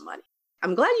costs us money.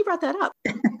 I'm glad you brought that up.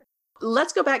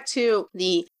 Let's go back to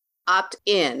the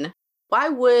opt-in. Why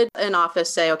would an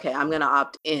office say, okay, I'm going to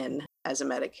opt in as a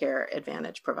Medicare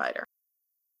Advantage provider?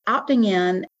 Opting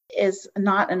in is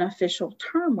not an official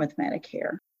term with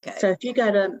Medicare. Okay. So if you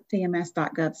go to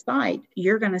CMS.gov site,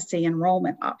 you're going to see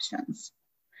enrollment options.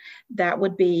 That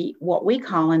would be what we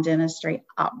call in dentistry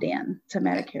opt-in to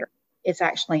Medicare. It's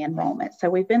actually enrollment.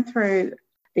 So we've been through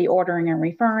the ordering and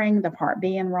referring, the Part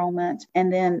B enrollment,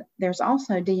 and then there's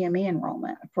also DME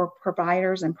enrollment for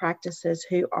providers and practices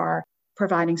who are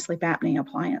providing sleep apnea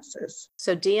appliances.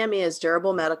 So DME is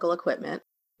durable medical equipment.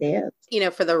 Yes.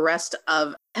 For the rest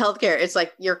of healthcare, it's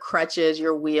like your crutches,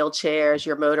 your wheelchairs,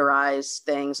 your motorized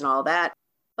things and all that.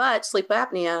 But sleep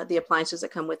apnea, the appliances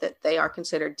that come with it, they are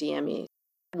considered DME.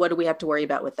 What do we have to worry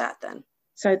about with that then?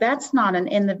 So that's not an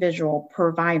individual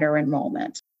provider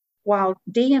enrollment. While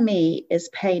DME is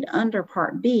paid under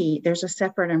Part B, there's a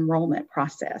separate enrollment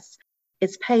process.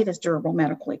 It's paid as durable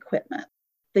medical equipment.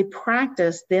 The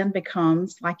practice then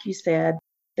becomes, like you said,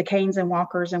 the canes and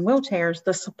walkers and wheelchairs,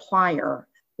 the supplier.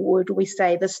 Would we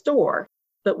say the store?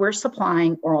 But we're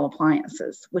supplying oral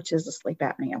appliances, which is a sleep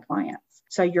apnea appliance.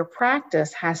 So your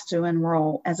practice has to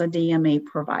enroll as a DME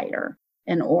provider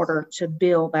in order to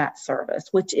bill that service,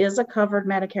 which is a covered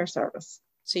Medicare service.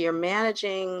 So you're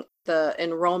managing the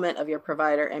enrollment of your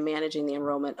provider and managing the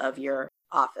enrollment of your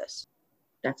office.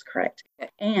 That's correct.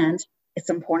 Okay. And it's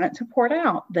important to point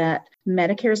out that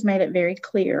Medicare has made it very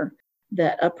clear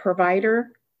that a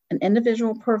provider, an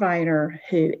individual provider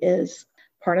who is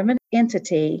part of an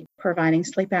entity providing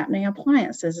sleep apnea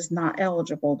appliances is not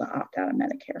eligible to opt out of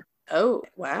Medicare. Oh,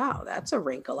 wow. That's a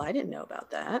wrinkle. I didn't know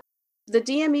about that. The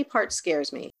DME part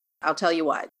scares me. I'll tell you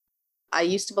why. I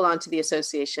used to belong to the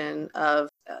Association of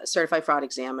Certified Fraud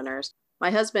Examiners. My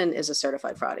husband is a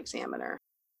certified fraud examiner.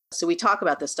 So we talk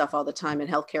about this stuff all the time, and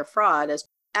healthcare fraud is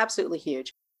absolutely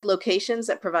huge. Locations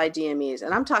that provide DMEs,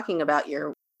 and I'm talking about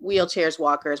your wheelchairs,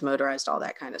 walkers, motorized, all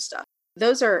that kind of stuff.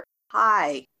 Those are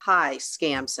high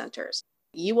scam centers.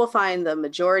 You will find the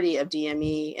majority of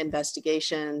DME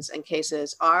investigations and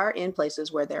cases are in places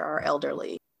where there are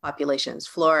elderly populations.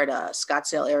 Florida,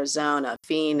 Scottsdale, Arizona,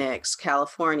 Phoenix,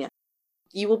 California.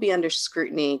 You will be under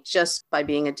scrutiny just by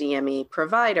being a DME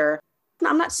provider.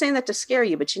 I'm not saying that to scare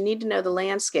you, but you need to know the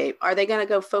landscape. Are they going to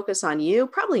go focus on you?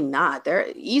 Probably not. They're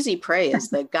easy prey is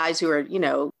the guys who are,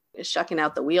 shucking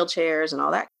out the wheelchairs and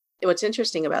all that. What's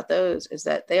interesting about those is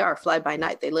that they are fly by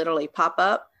night. They literally pop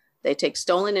up, they take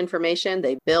stolen information,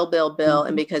 they bill. Mm-hmm.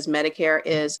 And because Medicare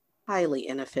is highly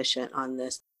inefficient on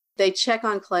this, they check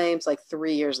on claims like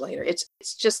 3 years later. It's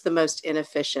just the most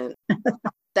inefficient.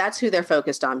 That's who they're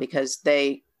focused on because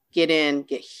they get in,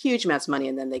 get huge amounts of money,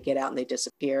 and then they get out and they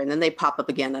disappear. And then they pop up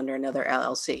again under another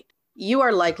LLC. You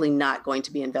are likely not going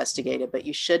to be investigated, but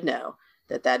you should know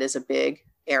that that is a big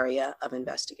area of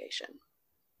investigation.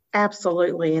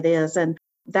 Absolutely, it is. And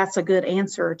that's a good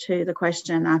answer to the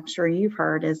question I'm sure you've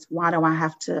heard is why do I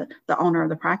have to, the owner of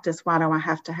the practice, why do I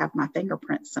have to have my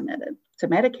fingerprints submitted to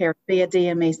Medicare to be a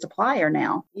DME supplier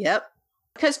now? Yep.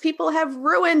 Because people have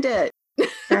ruined it.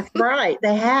 That's right.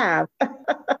 They have.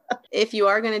 If you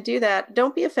are going to do that,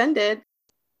 don't be offended.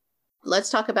 Let's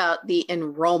talk about the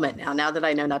enrollment now that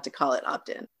I know not to call it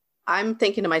opt-in. I'm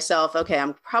thinking to myself, okay,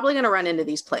 I'm probably going to run into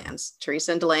these plans.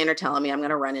 Teresa and Delane are telling me I'm going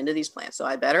to run into these plans, so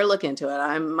I better look into it.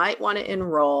 I might want to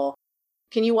enroll.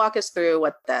 Can you walk us through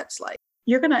what that's like?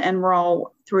 You're going to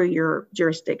enroll through your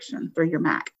jurisdiction, through your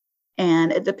MAC,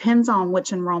 and it depends on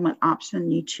which enrollment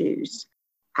option you choose.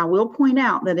 I will point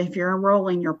out that if you're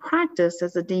enrolling your practice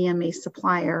as a DME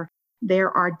supplier,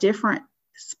 there are different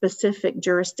specific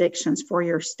jurisdictions for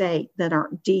your state that are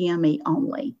DME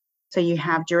only. So you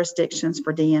have jurisdictions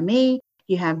for DME,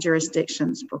 you have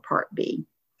jurisdictions for Part B.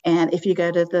 And if you go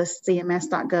to the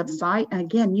CMS.gov site,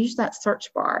 again, use that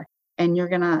search bar and you're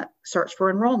going to search for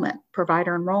enrollment,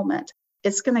 provider enrollment.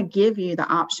 It's going to give you the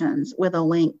options with a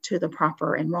link to the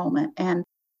proper enrollment. And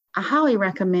I highly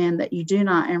recommend that you do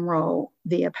not enroll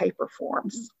via paper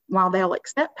forms. While they'll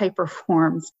accept paper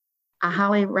forms, I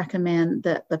highly recommend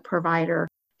that the provider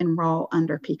enroll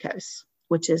under PCOS,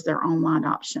 which is their online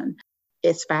option.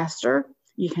 It's faster.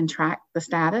 You can track the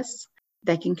status.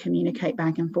 They can communicate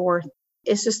back and forth.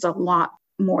 It's just a lot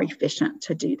more efficient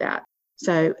to do that.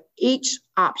 So each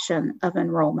option of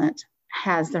enrollment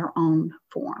has their own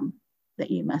form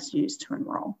that you must use to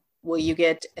enroll. Will you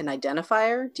get an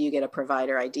identifier? Do you get a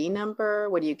provider ID number?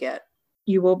 What do you get?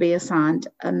 You will be assigned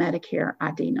a Medicare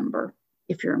ID number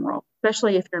if you're enrolled,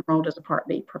 especially if you're enrolled as a Part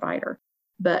B provider.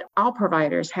 But all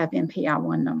providers have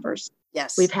NPI-1 numbers.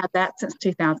 Yes. We've had that since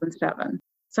 2007.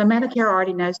 So Medicare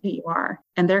already knows who you are,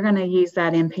 and they're going to use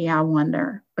that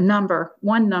NPI-1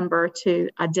 number to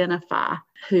identify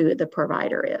who the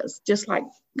provider is, just like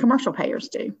commercial payers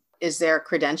do. Is there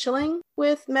credentialing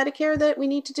with Medicare that we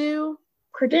need to do?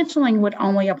 Credentialing would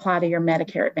only apply to your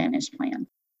Medicare Advantage plan.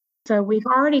 So we've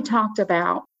already talked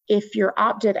about if you're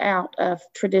opted out of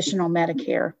traditional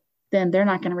Medicare, then they're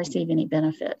not going to receive any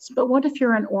benefits. But what if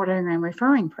you're an ordering and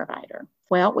referring provider?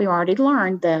 Well, we already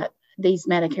learned that these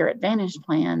Medicare Advantage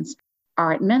plans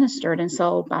are administered and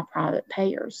sold by private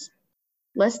payers.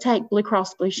 Let's take Blue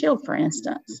Cross Blue Shield, for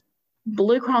instance.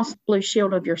 Blue Cross Blue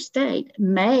Shield of your state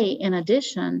may, in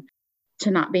addition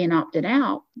to not being opted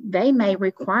out, they may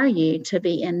require you to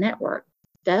be in network.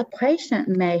 The patient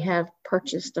may have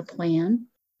purchased a plan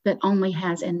that only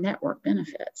has in-network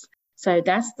benefits. So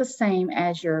that's the same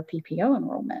as your PPO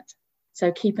enrollment.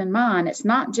 So keep in mind, it's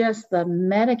not just the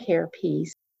Medicare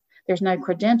piece. There's no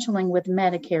credentialing with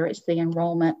Medicare. It's the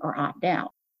enrollment or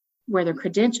opt-out. Where the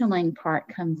credentialing part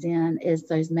comes in is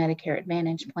those Medicare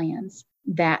Advantage plans.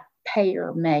 That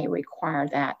payer may require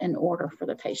that in order for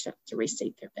the patient to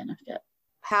receive their benefit.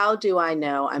 How do I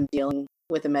know I'm dealing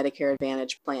with a Medicare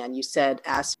Advantage plan? You said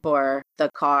ask for the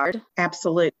card.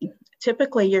 Absolutely.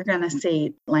 Typically, you're going to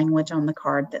see language on the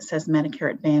card that says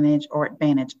Medicare Advantage or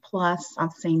Advantage Plus.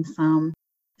 I've seen some,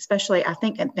 especially I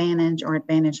think Advantage or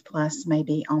Advantage Plus may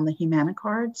be on the Humana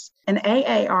cards. An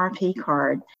AARP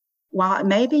card, while it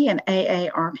may be an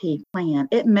AARP plan,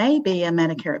 it may be a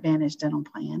Medicare Advantage dental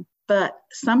plan. But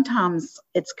sometimes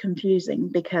it's confusing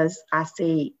because I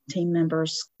see team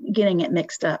members getting it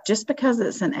mixed up. Just because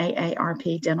it's an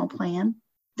AARP dental plan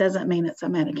doesn't mean it's a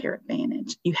Medicare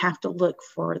Advantage. You have to look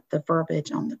for the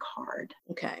verbiage on the card.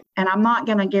 Okay. And I'm not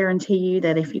going to guarantee you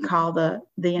that if you call the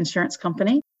insurance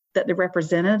company, that the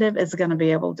representative is going to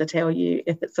be able to tell you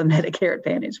if it's a Medicare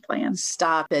Advantage plan.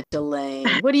 Stop it,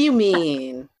 Delane. What do you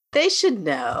mean? They should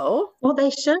know. Well, they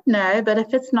should know, but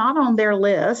if it's not on their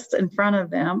list in front of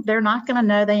them, they're not going to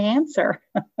know the answer.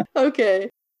 Okay.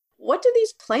 What do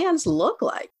these plans look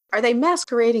like? Are they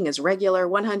masquerading as regular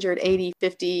 180,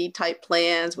 50 type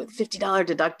plans with $50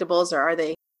 deductibles, or are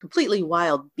they completely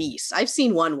wild beasts? I've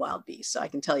seen one wild beast, so I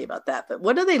can tell you about that. But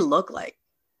what do they look like?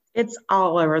 It's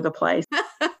all over the place.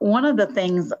 One of the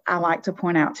things I like to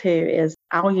point out too is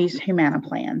I'll use Humana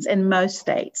plans in most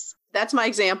states. That's my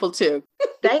example too.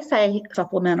 They say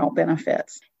supplemental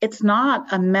benefits. It's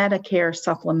not a Medicare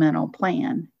supplemental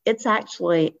plan. It's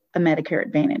actually a Medicare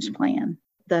Advantage plan.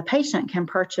 The patient can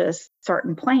purchase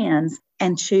certain plans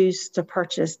and choose to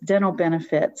purchase dental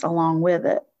benefits along with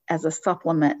it as a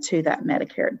supplement to that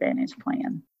Medicare Advantage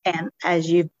plan. And as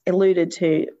you've alluded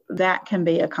to, that can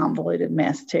be a convoluted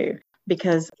mess too,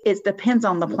 because it depends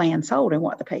on the plan sold and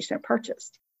what the patient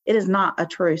purchased. It is not a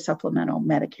true supplemental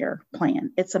Medicare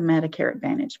plan. It's a Medicare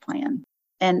Advantage plan.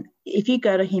 And if you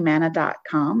go to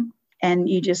Humana.com and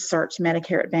you just search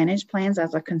Medicare Advantage plans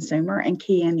as a consumer and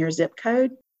key in your zip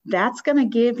code, that's going to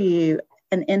give you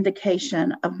an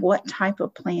indication of what type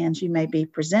of plans you may be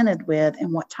presented with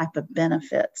and what type of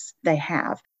benefits they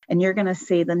have. And you're going to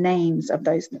see the names of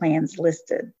those plans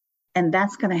listed. And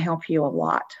that's going to help you a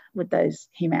lot with those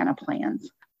Humana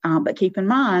plans. But keep in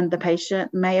mind, the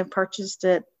patient may have purchased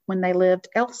it when they lived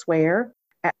elsewhere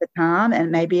at the time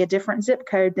and maybe a different zip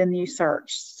code than you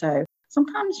searched. So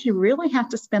sometimes you really have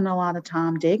to spend a lot of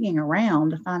time digging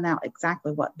around to find out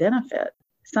exactly what benefit.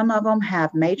 Some of them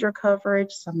have major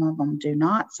coverage, some of them do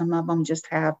not. Some of them just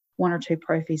have 1 or 2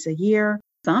 prophies a year.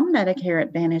 Some Medicare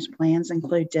Advantage plans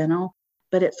include dental,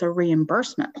 but it's a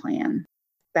reimbursement plan.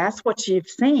 That's what you've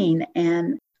seen,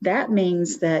 and that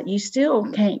means that you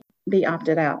still can't be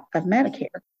opted out of Medicare.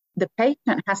 The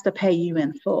patient has to pay you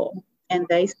in full, and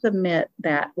they submit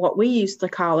that, what we used to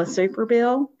call a super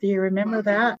bill. Do you remember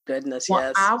that? Goodness, well,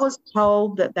 yes. I was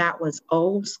told that was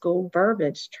old school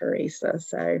verbiage, Teresa.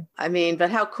 So, I mean, but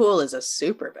how cool is a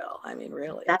super bill? I mean,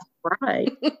 really? That's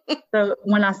right. So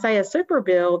when I say a super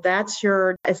bill,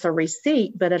 it's a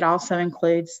receipt, but it also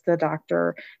includes the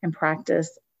doctor and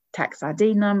practice tax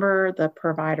ID number, the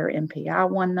provider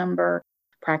NPI-1 number,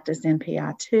 practice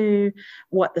NPI-2,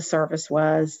 what the service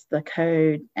was, the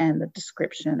code, and the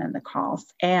description and the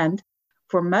cost. And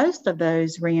for most of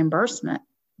those reimbursement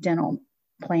dental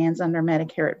plans under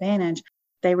Medicare Advantage,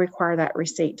 they require that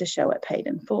receipt to show it paid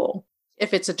in full.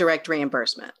 If it's a direct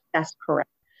reimbursement. That's correct.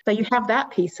 So you have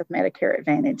that piece of Medicare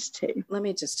Advantage too. Let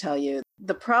me just tell you,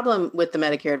 the problem with the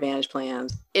Medicare Advantage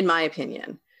plans, in my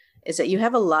opinion, is that you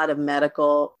have a lot of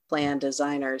medical plan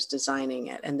designers designing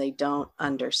it, and they don't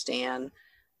understand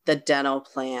the dental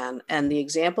plan. And the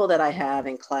example that I have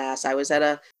in class, I was at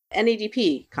a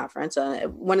NADP conference,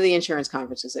 one of the insurance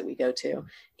conferences that we go to,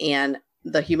 and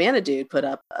the Humana dude put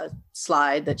up a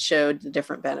slide that showed the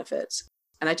different benefits.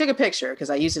 And I took a picture because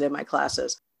I use it in my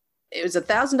classes. It was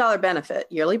 $1,000 benefit,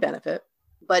 yearly benefit,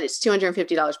 but it's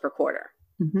 $250 per quarter.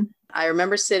 Mm-hmm. I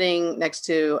remember sitting next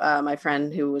to my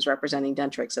friend who was representing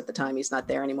Dentrix at the time. He's not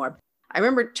there anymore. I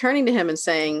remember turning to him and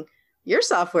saying, your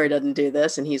software doesn't do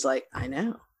this. And he's like, I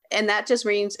know. And that just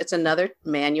means it's another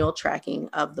manual tracking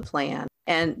of the plan.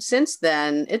 And since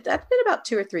then, that's been about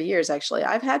 2 or 3 years, actually.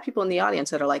 I've had people in the audience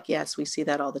that are like, yes, we see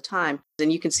that all the time.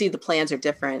 And you can see the plans are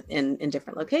different in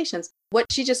different locations.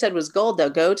 What she just said was gold, though.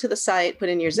 Go to the site, put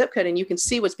in your zip code, and you can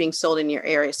see what's being sold in your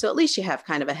area. So at least you have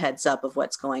kind of a heads up of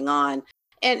what's going on.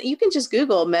 And you can just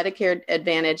Google Medicare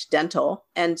Advantage Dental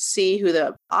and see who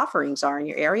the offerings are in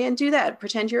your area and do that.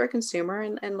 Pretend you're a consumer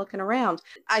and looking around.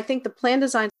 I think the plan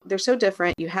designs, they're so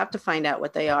different. You have to find out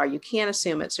what they are. You can't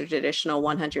assume it's a traditional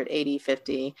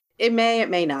 180/50. It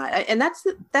may not. And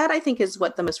that I think is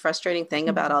what the most frustrating thing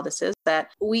about all this is, that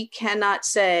we cannot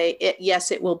say, yes,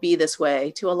 it will be this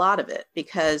way to a lot of it,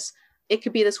 because it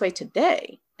could be this way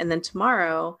today. And then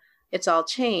tomorrow it's all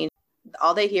changed.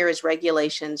 All they hear is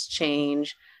regulations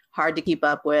change, hard to keep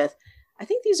up with. I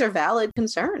think these are valid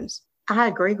concerns. I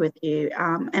agree with you.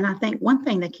 And I think one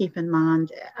thing to keep in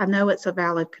mind, I know it's a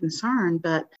valid concern,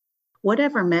 but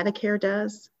whatever Medicare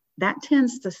does, that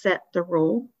tends to set the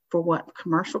rule for what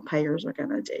commercial payers are going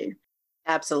to do.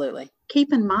 Absolutely.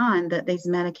 Keep in mind that these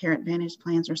Medicare Advantage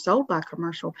plans are sold by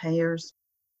commercial payers,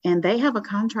 and they have a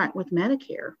contract with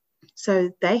Medicare.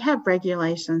 So they have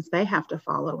regulations they have to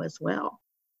follow as well.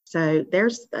 So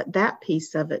there's that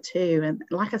piece of it too. And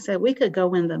like I said, we could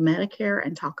go into Medicare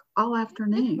and talk all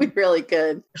afternoon. We really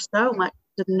could. There's so much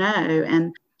to know.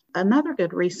 And another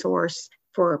good resource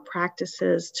for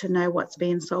practices to know what's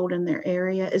being sold in their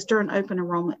area is during open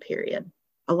enrollment period.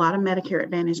 A lot of Medicare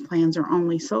Advantage plans are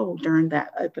only sold during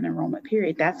that open enrollment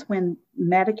period. That's when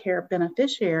Medicare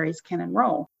beneficiaries can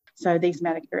enroll. So these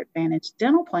Medicare Advantage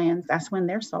dental plans, that's when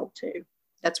they're sold too.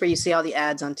 That's where you see all the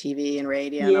ads on TV and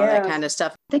radio and all that kind of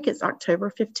stuff. I think it's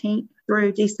October 15th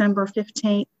through December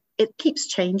 15th. It keeps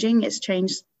changing. It's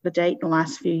changed the date in the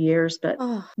last few years, but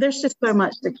there's just so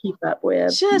much to keep up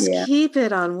with. Just keep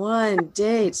it on one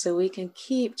date so we can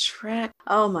keep track.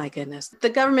 Oh my goodness. The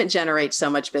government generates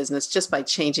so much business just by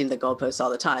changing the goalposts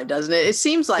all the time, doesn't it? It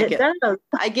seems like it. Does.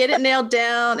 I get it nailed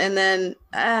down and then,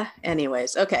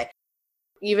 anyways, okay.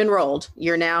 You've enrolled.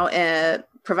 You're now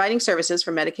providing services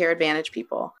for Medicare Advantage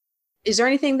people. Is there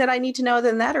anything that I need to know other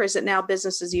than that, or is it now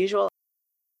business as usual?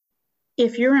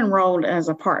 If you're enrolled as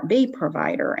a Part B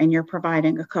provider and you're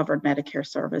providing a covered Medicare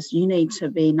service, you need to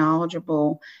be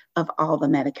knowledgeable of all the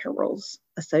Medicare rules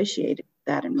associated with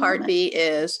that enrollment. Part B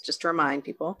is, just to remind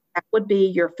people. That would be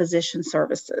your physician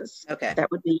services. Okay. That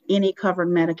would be any covered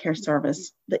Medicare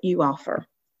service that you offer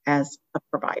as a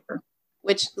provider.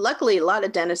 Which luckily a lot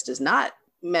of dentists is not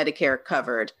Medicare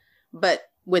covered, but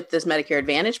with this Medicare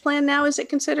Advantage plan now, is it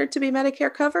considered to be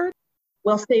Medicare covered?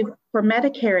 Well, see, for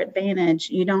Medicare Advantage,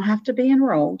 you don't have to be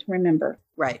enrolled, remember.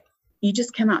 Right. You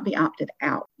just cannot be opted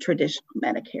out, traditional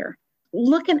Medicare.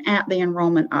 Looking at the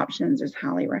enrollment options is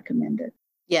highly recommended.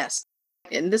 Yes.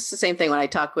 And this is the same thing when I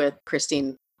talk with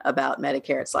Christine about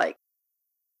Medicare. It's like,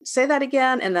 say that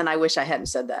again, and then I wish I hadn't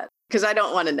said that because I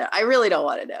don't want to know. I really don't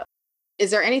want to know. Is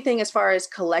there anything as far as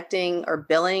collecting or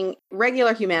billing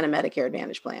regular Humana Medicare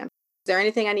Advantage plan? Is there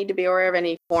anything I need to be aware of?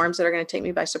 Any forms that are going to take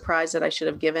me by surprise that I should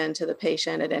have given to the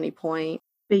patient at any point?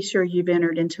 Be sure you've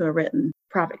entered into a written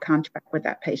private contract with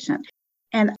that patient.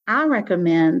 And I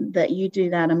recommend that you do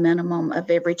that a minimum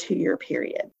of every 2-year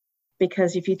period.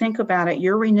 Because if you think about it,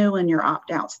 you're renewing your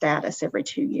opt-out status every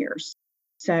 2 years.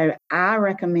 So I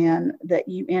recommend that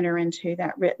you enter into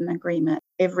that written agreement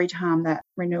every time that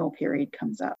renewal period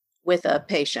comes up. With a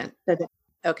patient?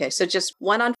 Okay, so just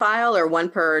one on file or one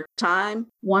per time?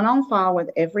 One on file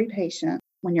with every patient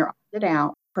when you're opted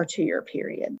out per 2-year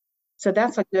period. So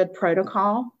that's a good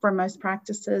protocol for most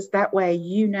practices. That way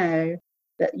you know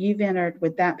that you've entered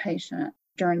with that patient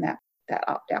during that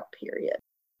opt-out period.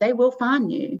 They will fine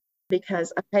you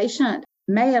because a patient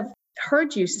may have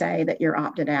heard you say that you're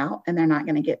opted out and they're not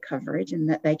going to get coverage and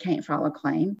that they can't file a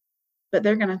claim. But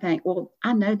they're going to think, well,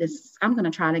 I know this, I'm going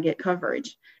to try to get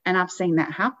coverage. And I've seen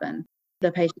that happen.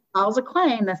 The patient files a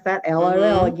claim, that's that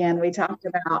LOL again we talked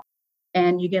about,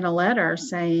 and you get a letter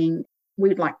saying,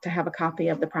 we'd like to have a copy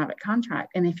of the private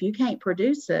contract. And if you can't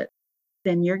produce it,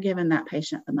 then you're giving that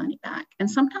patient the money back. And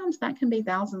sometimes that can be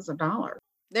thousands of dollars.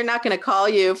 They're not going to call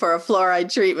you for a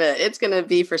fluoride treatment. It's going to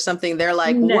be for something they're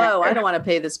like, No. whoa, I don't want to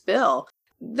pay this bill.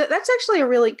 That's actually a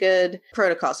really good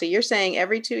protocol. So you're saying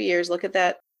every 2 years, look at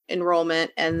that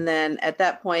enrollment. And then at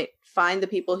that point, find the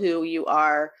people who you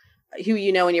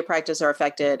know in your practice are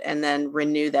affected, and then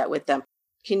renew that with them.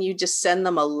 Can you just send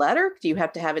them a letter? Do you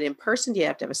have to have it in person? Do you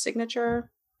have to have a signature?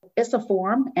 It's a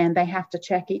form, and they have to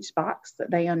check each box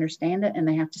that they understand it, and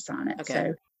they have to sign it. Okay.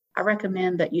 So I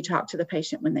recommend that you talk to the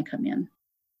patient when they come in.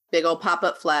 Big old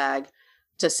pop-up flag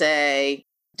to say,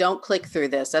 don't click through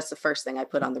this. That's the first thing I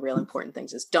put on the real important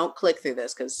things is don't click through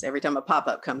this, because every time a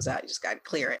pop-up comes out, you just got to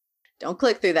clear it. Don't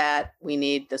click through that. We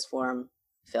need this form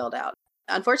filled out.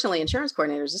 Unfortunately, insurance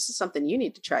coordinators, this is something you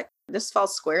need to track. This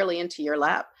falls squarely into your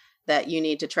lap, that you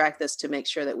need to track this to make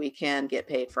sure that we can get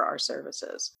paid for our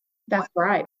services. That's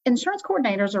right. Insurance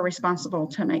coordinators are responsible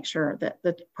to make sure that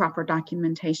the proper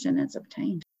documentation is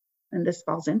obtained. And this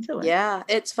falls into it. Yeah,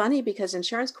 it's funny because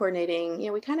insurance coordinating,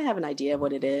 we kind of have an idea of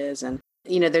what it is. And,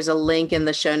 there's a link in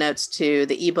the show notes to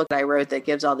the ebook I wrote that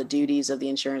gives all the duties of the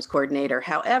insurance coordinator.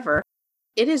 However,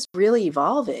 it is really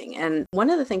evolving. And one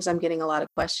of the things I'm getting a lot of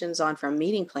questions on from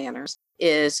meeting planners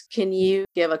is, can you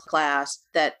give a class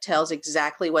that tells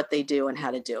exactly what they do and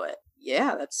how to do it?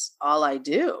 Yeah, that's all I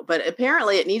do. But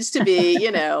apparently it needs to be,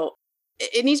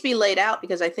 it needs to be laid out,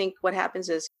 because I think what happens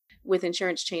is with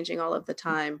insurance changing all of the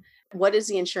time, what is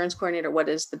the insurance coordinator? What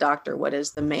is the doctor? What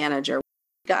is the manager?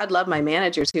 God love my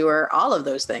managers who are all of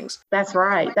those things. That's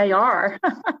right. They are.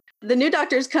 The new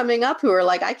doctors coming up who are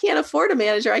like, I can't afford a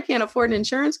manager. I can't afford an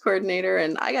insurance coordinator.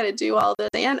 And I got to do all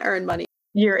this and earn money.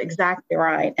 You're exactly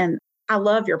right. And I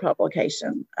love your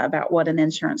publication about what an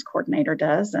insurance coordinator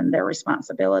does and their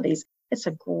responsibilities. It's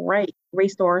a great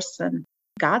resource and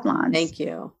guidelines. Thank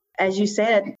you. As you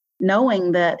said,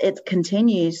 knowing that it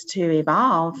continues to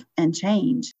evolve and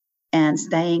change, and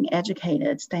staying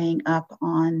educated, staying up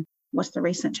on what's the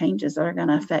recent changes that are going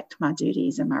to affect my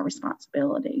duties and my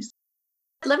responsibilities.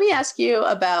 Let me ask you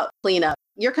about cleanup.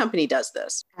 Your company does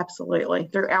this. Absolutely.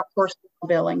 Through outsourced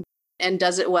billing. And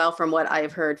does it well from what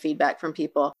I've heard feedback from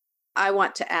people. I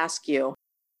want to ask you,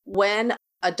 when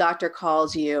a doctor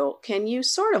calls you, can you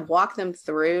sort of walk them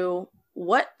through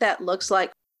what that looks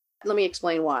like? Let me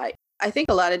explain why. I think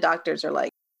a lot of doctors are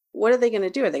like, what are they going to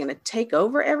do? Are they going to take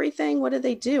over everything? What do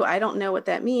they do? I don't know what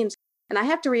that means. And I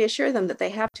have to reassure them that they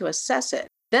have to assess it.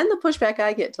 Then the pushback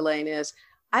I get, Delane, is,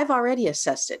 I've already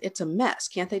assessed it. It's a mess.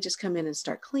 Can't they just come in and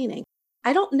start cleaning?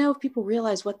 I don't know if people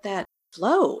realize what that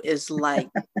flow is like.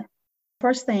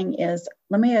 First thing is,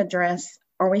 let me address,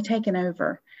 are we taking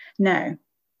over? No.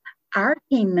 Our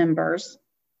team members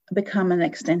become an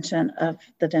extension of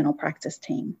the dental practice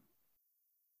team.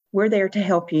 We're there to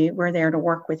help you. We're there to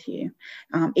work with you.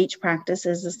 Each practice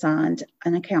is assigned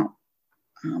an account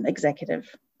executive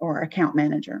or account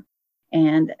manager.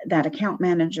 And that account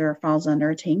manager falls under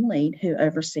a team lead who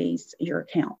oversees your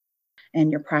account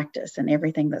and your practice and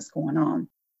everything that's going on.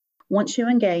 Once you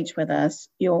engage with us,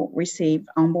 you'll receive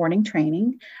onboarding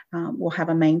training. We'll have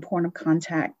a main point of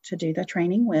contact to do the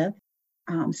training with.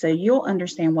 So you'll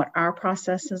understand what our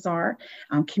processes are.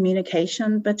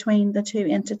 Communication between the two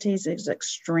entities is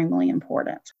extremely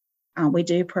important. We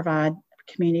do provide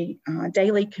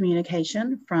daily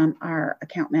communication from our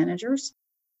account managers.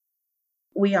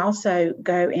 We also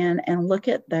go in and look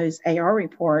at those AR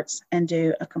reports and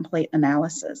do a complete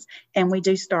analysis. And we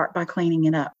do start by cleaning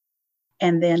it up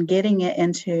and then getting it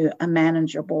into a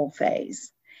manageable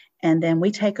phase. And then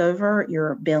we take over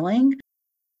your billing,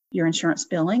 your insurance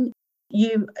billing.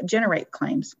 You generate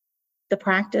claims. The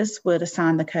practice would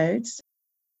assign the codes,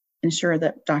 ensure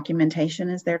that documentation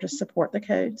is there to support the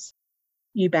codes.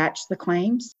 You batch the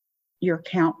claims. Your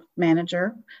account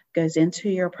manager goes into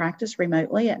your practice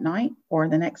remotely at night or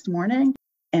the next morning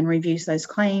and reviews those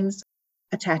claims,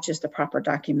 attaches the proper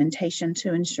documentation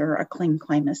to ensure a clean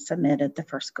claim is submitted the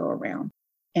first go around,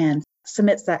 and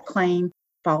submits that claim,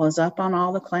 follows up on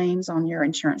all the claims on your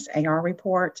insurance AR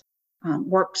report,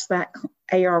 works that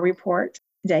AR report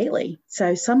daily.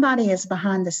 So somebody is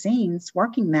behind the scenes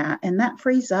working that, and that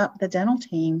frees up the dental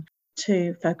team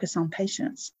to focus on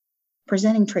patients,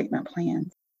 presenting treatment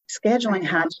plans, scheduling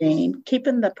hygiene,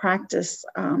 keeping the practice,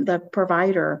 the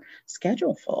provider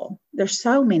schedule full. There's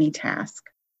so many tasks.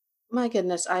 My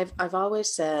goodness, I've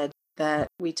always said that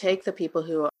we take the people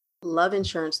who love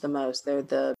insurance the most. They're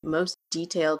the most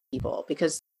detailed people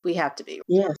because we have to be.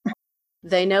 Yes.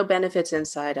 They know benefits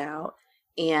inside out,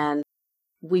 and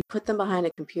we put them behind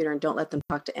a computer and don't let them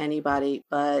talk to anybody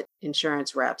but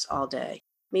insurance reps all day.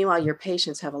 Meanwhile, your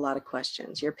patients have a lot of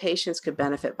questions. Your patients could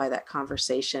benefit by that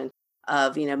conversation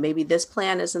of, maybe this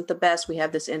plan isn't the best. We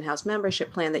have this in-house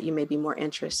membership plan that you may be more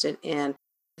interested in.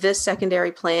 this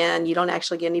secondary plan, you don't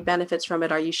actually get any benefits from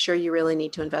it. Are you sure you really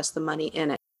need to invest the money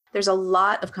in it? There's a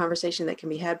lot of conversation that can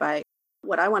be had by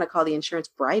what I want to call the insurance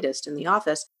brightest in the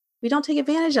office. We don't take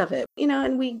advantage of it,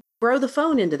 and we throw the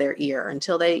phone into their ear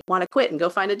until they want to quit and go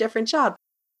find a different job.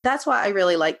 That's why I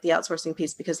really like the outsourcing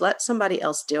piece, because let somebody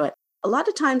else do it. A lot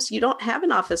of times you don't have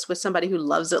an office with somebody who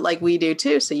loves it like we do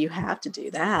too, so you have to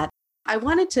do that. I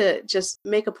wanted to just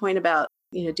make a point about,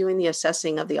 doing the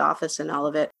assessing of the office and all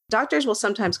of it. Doctors will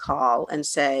sometimes call and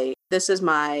say, this is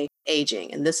my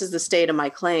aging and this is the state of my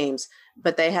claims,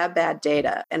 but they have bad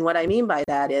data. And what I mean by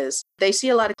that is they see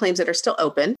a lot of claims that are still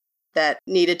open that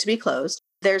needed to be closed.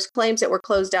 There's claims that were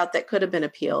closed out that could have been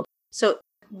appealed. So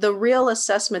the real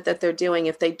assessment that they're doing,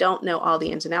 if they don't know all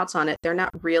the ins and outs on it, they're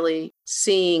not really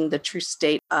seeing the true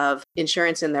state of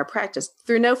insurance in their practice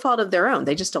through no fault of their own.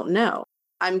 They just don't know.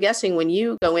 I'm guessing when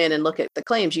you go in and look at the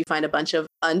claims, you find a bunch of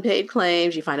unpaid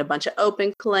claims, you find a bunch of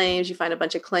open claims, you find a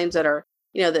bunch of claims that are,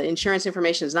 the insurance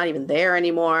information is not even there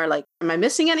anymore. Like, am I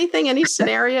missing anything? Any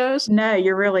scenarios? No,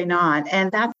 you're really not.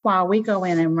 And that's why we go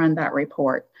in and run that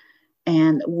report.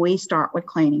 And we start with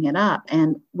cleaning it up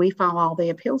and we file all the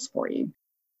appeals for you.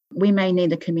 We may need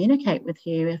to communicate with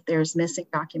you if there's missing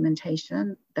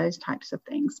documentation, those types of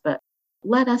things, but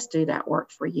let us do that work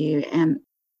for you. And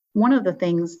one of the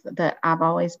things that I've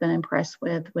always been impressed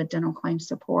with dental claims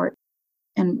support,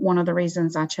 and one of the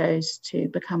reasons I chose to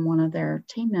become one of their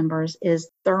team members, is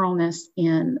thoroughness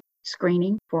in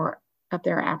screening of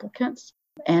their applicants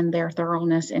and their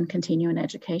thoroughness in continuing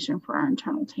education for our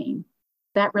internal team.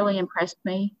 That really impressed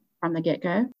me from the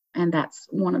get-go. And that's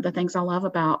one of the things I love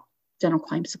about dental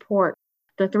claim support.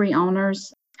 The 3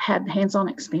 owners had hands-on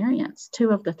experience.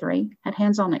 2 of the 3 had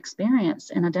hands-on experience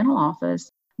in a dental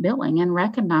office billing and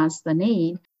recognized the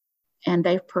need. And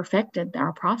they've perfected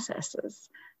our processes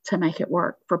to make it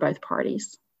work for both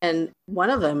parties. And one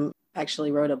of them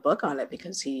actually wrote a book on it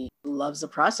because he loves the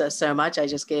process so much. I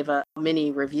just gave a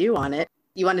mini review on it.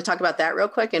 You want to talk about that real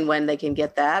quick and when they can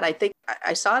get that? I think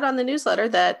I saw it on the newsletter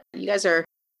that you guys are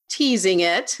teasing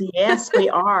it. Yes, we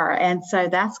are. And so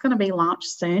that's going to be launched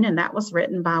soon. And that was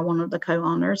written by one of the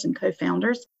co-owners and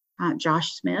co-founders,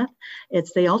 Josh Smith.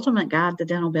 It's the ultimate guide to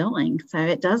dental billing. So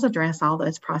it does address all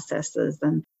those processes.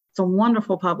 And it's a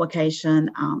wonderful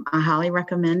publication. I highly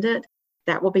recommend it.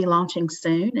 That will be launching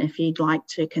soon. If you'd like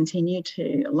to continue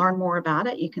to learn more about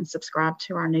it, you can subscribe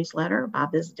to our newsletter by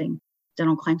visiting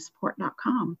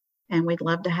dentalclaimsupport.com. And we'd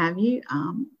love to have you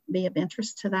be of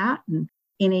interest to that and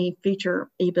any future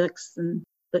ebooks and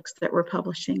books that we're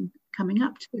publishing coming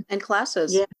up too. And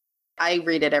classes. Yeah. I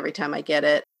read it every time I get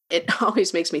it. It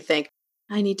always makes me think,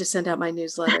 I need to send out my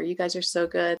newsletter. You guys are so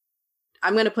good.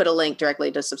 I'm going to put a link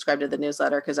directly to subscribe to the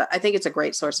newsletter because I think it's a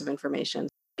great source of information.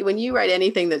 When you write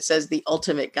anything that says the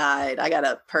ultimate guide, I got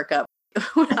to perk up.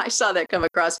 When I saw that come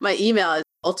across my email,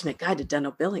 ultimate guide to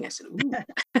dental billing, I said, ooh.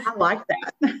 I like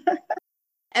that.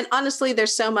 And honestly,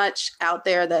 there's so much out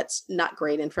there that's not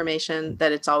great information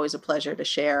that it's always a pleasure to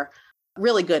share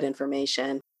really good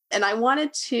information. And I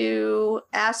wanted to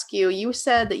ask you, you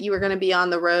said that you were going to be on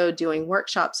the road doing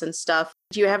workshops and stuff.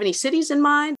 Do you have any cities in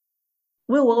mind?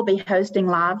 We will be hosting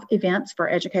live events for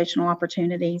educational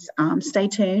opportunities. Stay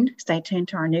tuned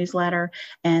to our newsletter,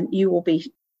 and you will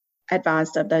be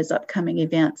advised of those upcoming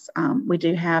events. We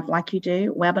do have, like you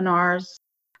do, webinars,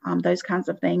 those kinds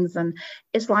of things. And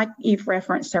it's like you've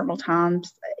referenced several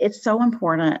times, it's so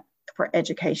important for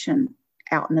education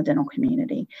out in the dental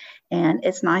community. And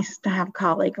it's nice to have a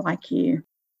colleague like you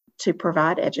to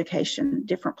provide education,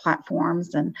 different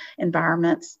platforms and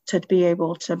environments to be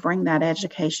able to bring that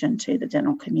education to the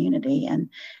dental community. And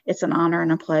it's an honor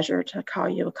and a pleasure to call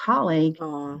you a colleague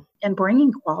in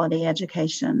bringing quality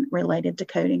education related to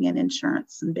coding and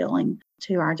insurance and billing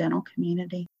to our dental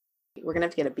community. We're going to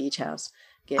have to get a beach house.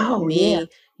 Get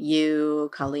you,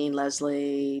 Colleen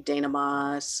Leslie, Dana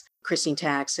Moss, Christine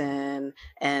Taxon,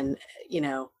 and,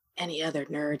 any other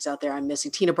nerds out there I'm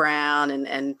missing, Tina Brown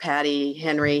and Patty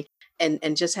Henry,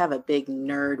 and just have a big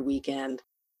nerd weekend.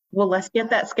 Well, let's get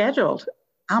that scheduled.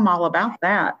 I'm all about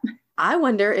that. I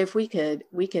wonder if we could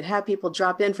have people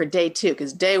drop in for day 2,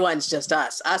 because day 1's just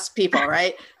us people,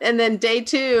 right? And then day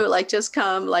 2, just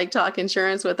come, talk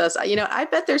insurance with us. I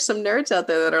bet there's some nerds out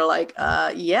there that are like,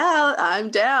 yeah,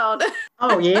 I'm down.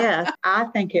 Oh, yeah. I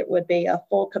think it would be a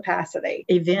full capacity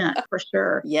event for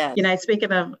sure. Yeah.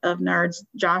 Speaking of nerds,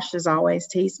 Josh has always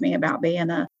teased me about being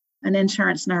a an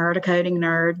insurance nerd, a coding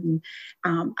nerd. And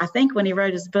I think when he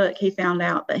wrote his book, he found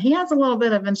out that he has a little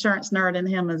bit of insurance nerd in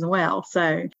him as well.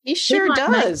 So he sure might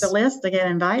make does. the list to get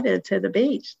invited to the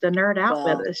beach, to nerd out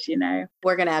with us,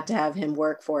 We're going to have him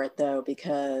work for it, though,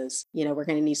 because, we're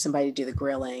going to need somebody to do the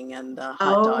grilling and the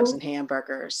hot dogs and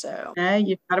hamburgers. So no,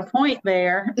 you've got a point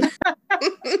there.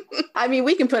 I mean,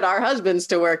 we can put our husbands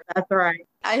to work. That's right.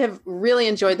 I have really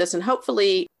enjoyed this, and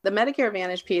hopefully the Medicare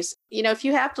Advantage piece, if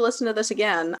you have to listen to this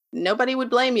again, nobody would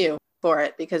blame you for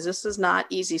it, because this is not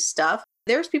easy stuff.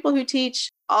 There's people who teach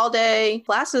all day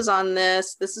classes on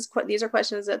this. These are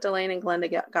questions that Delane and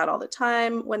Glenda got all the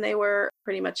time when they were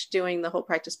pretty much doing the whole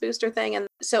practice booster thing. And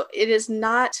so it is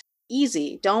not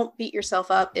easy. Don't beat yourself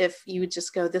up if you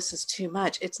just go, this is too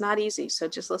much. It's not easy. So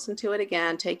just listen to it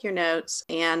again, take your notes,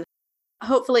 and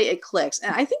hopefully it clicks.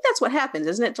 And I think that's what happens,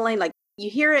 isn't it, Delane? Like, you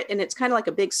hear it and it's kind of like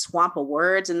a big swamp of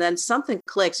words, and then something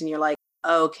clicks and you're like,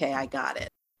 okay, I got it.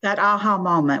 That aha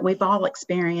moment we've all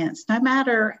experienced, no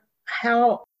matter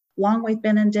how long we've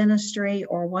been in dentistry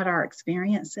or what our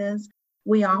experience is,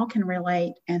 we all can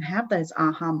relate and have those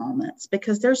aha moments,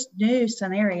 because there's new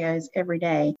scenarios every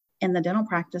day in the dental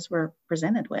practice we're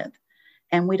presented with,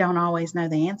 and we don't always know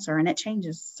the answer, and it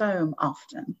changes so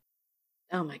often.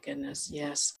 Oh my goodness,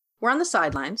 yes. We're on the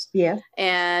sidelines. Yeah.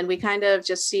 And we kind of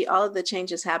just see all of the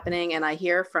changes happening. And I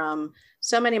hear from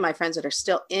so many of my friends that are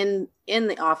still in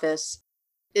the office.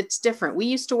 It's different. We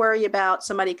used to worry about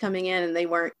somebody coming in and they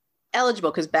weren't eligible,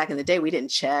 because back in the day, we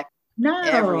didn't check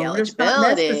every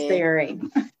eligibility. Necessary.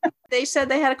 They said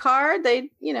they had a card. They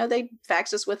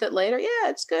faxed us with it later. Yeah,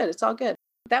 it's good. It's all good.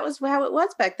 That was how it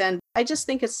was back then. I just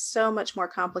think it's so much more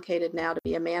complicated now to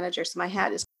be a manager. So my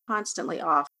hat is constantly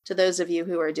off to those of you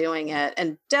who are doing it.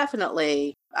 And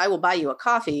definitely, I will buy you a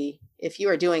coffee if you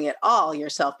are doing it all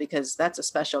yourself, because that's a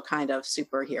special kind of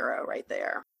superhero right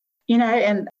there.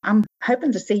 And I'm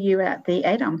hoping to see you at the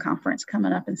ADOM conference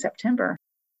coming up in September.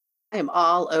 I am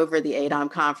all over the ADOM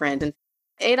conference. And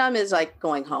ADOM is like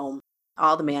going home.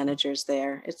 All the managers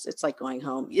there. It's like going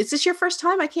home. Is this your first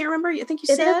time? I can't remember. I think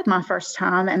you said. It is my first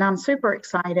time, and I'm super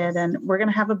excited. And we're going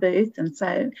to have a booth. And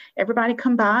so everybody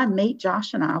come by and meet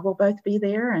Josh and I. We'll both be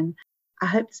there. And I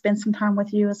hope to spend some time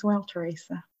with you as well,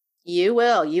 Teresa. You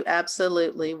will. You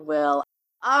absolutely will.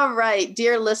 All right,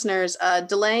 dear listeners,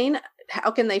 Delane, how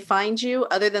can they find you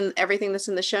other than everything that's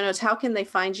in the show notes? How can they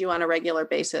find you on a regular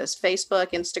basis?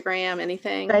 Facebook, Instagram,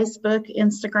 anything? Facebook,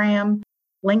 Instagram,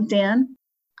 LinkedIn.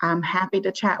 I'm happy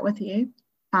to chat with you.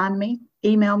 Find me,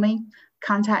 email me,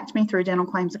 contact me through Dental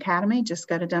Claims Academy. Just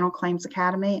go to Dental Claims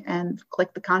Academy and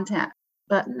click the contact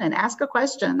button and ask a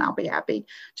question. I'll be happy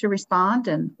to respond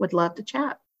and would love to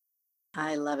chat.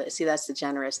 I love it. See, that's the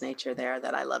generous nature there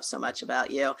that I love so much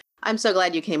about you. I'm so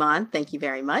glad you came on. Thank you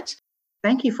very much.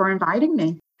 Thank you for inviting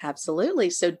me. Absolutely.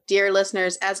 So, dear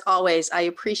listeners, as always, I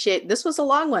appreciate, this was a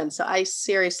long one, so I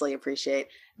seriously appreciate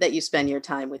that you spend your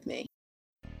time with me.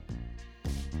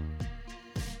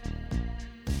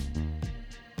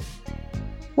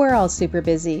 We're all super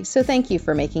busy, so thank you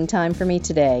for making time for me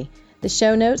today. The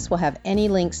show notes will have any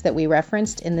links that we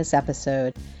referenced in this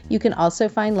episode. You can also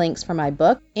find links for my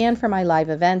book and for my live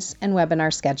events and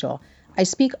webinar schedule. I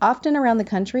speak often around the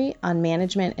country on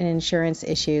management and insurance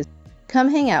issues. Come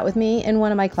hang out with me in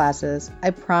one of my classes.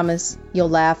 I promise you'll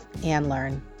laugh and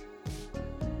learn.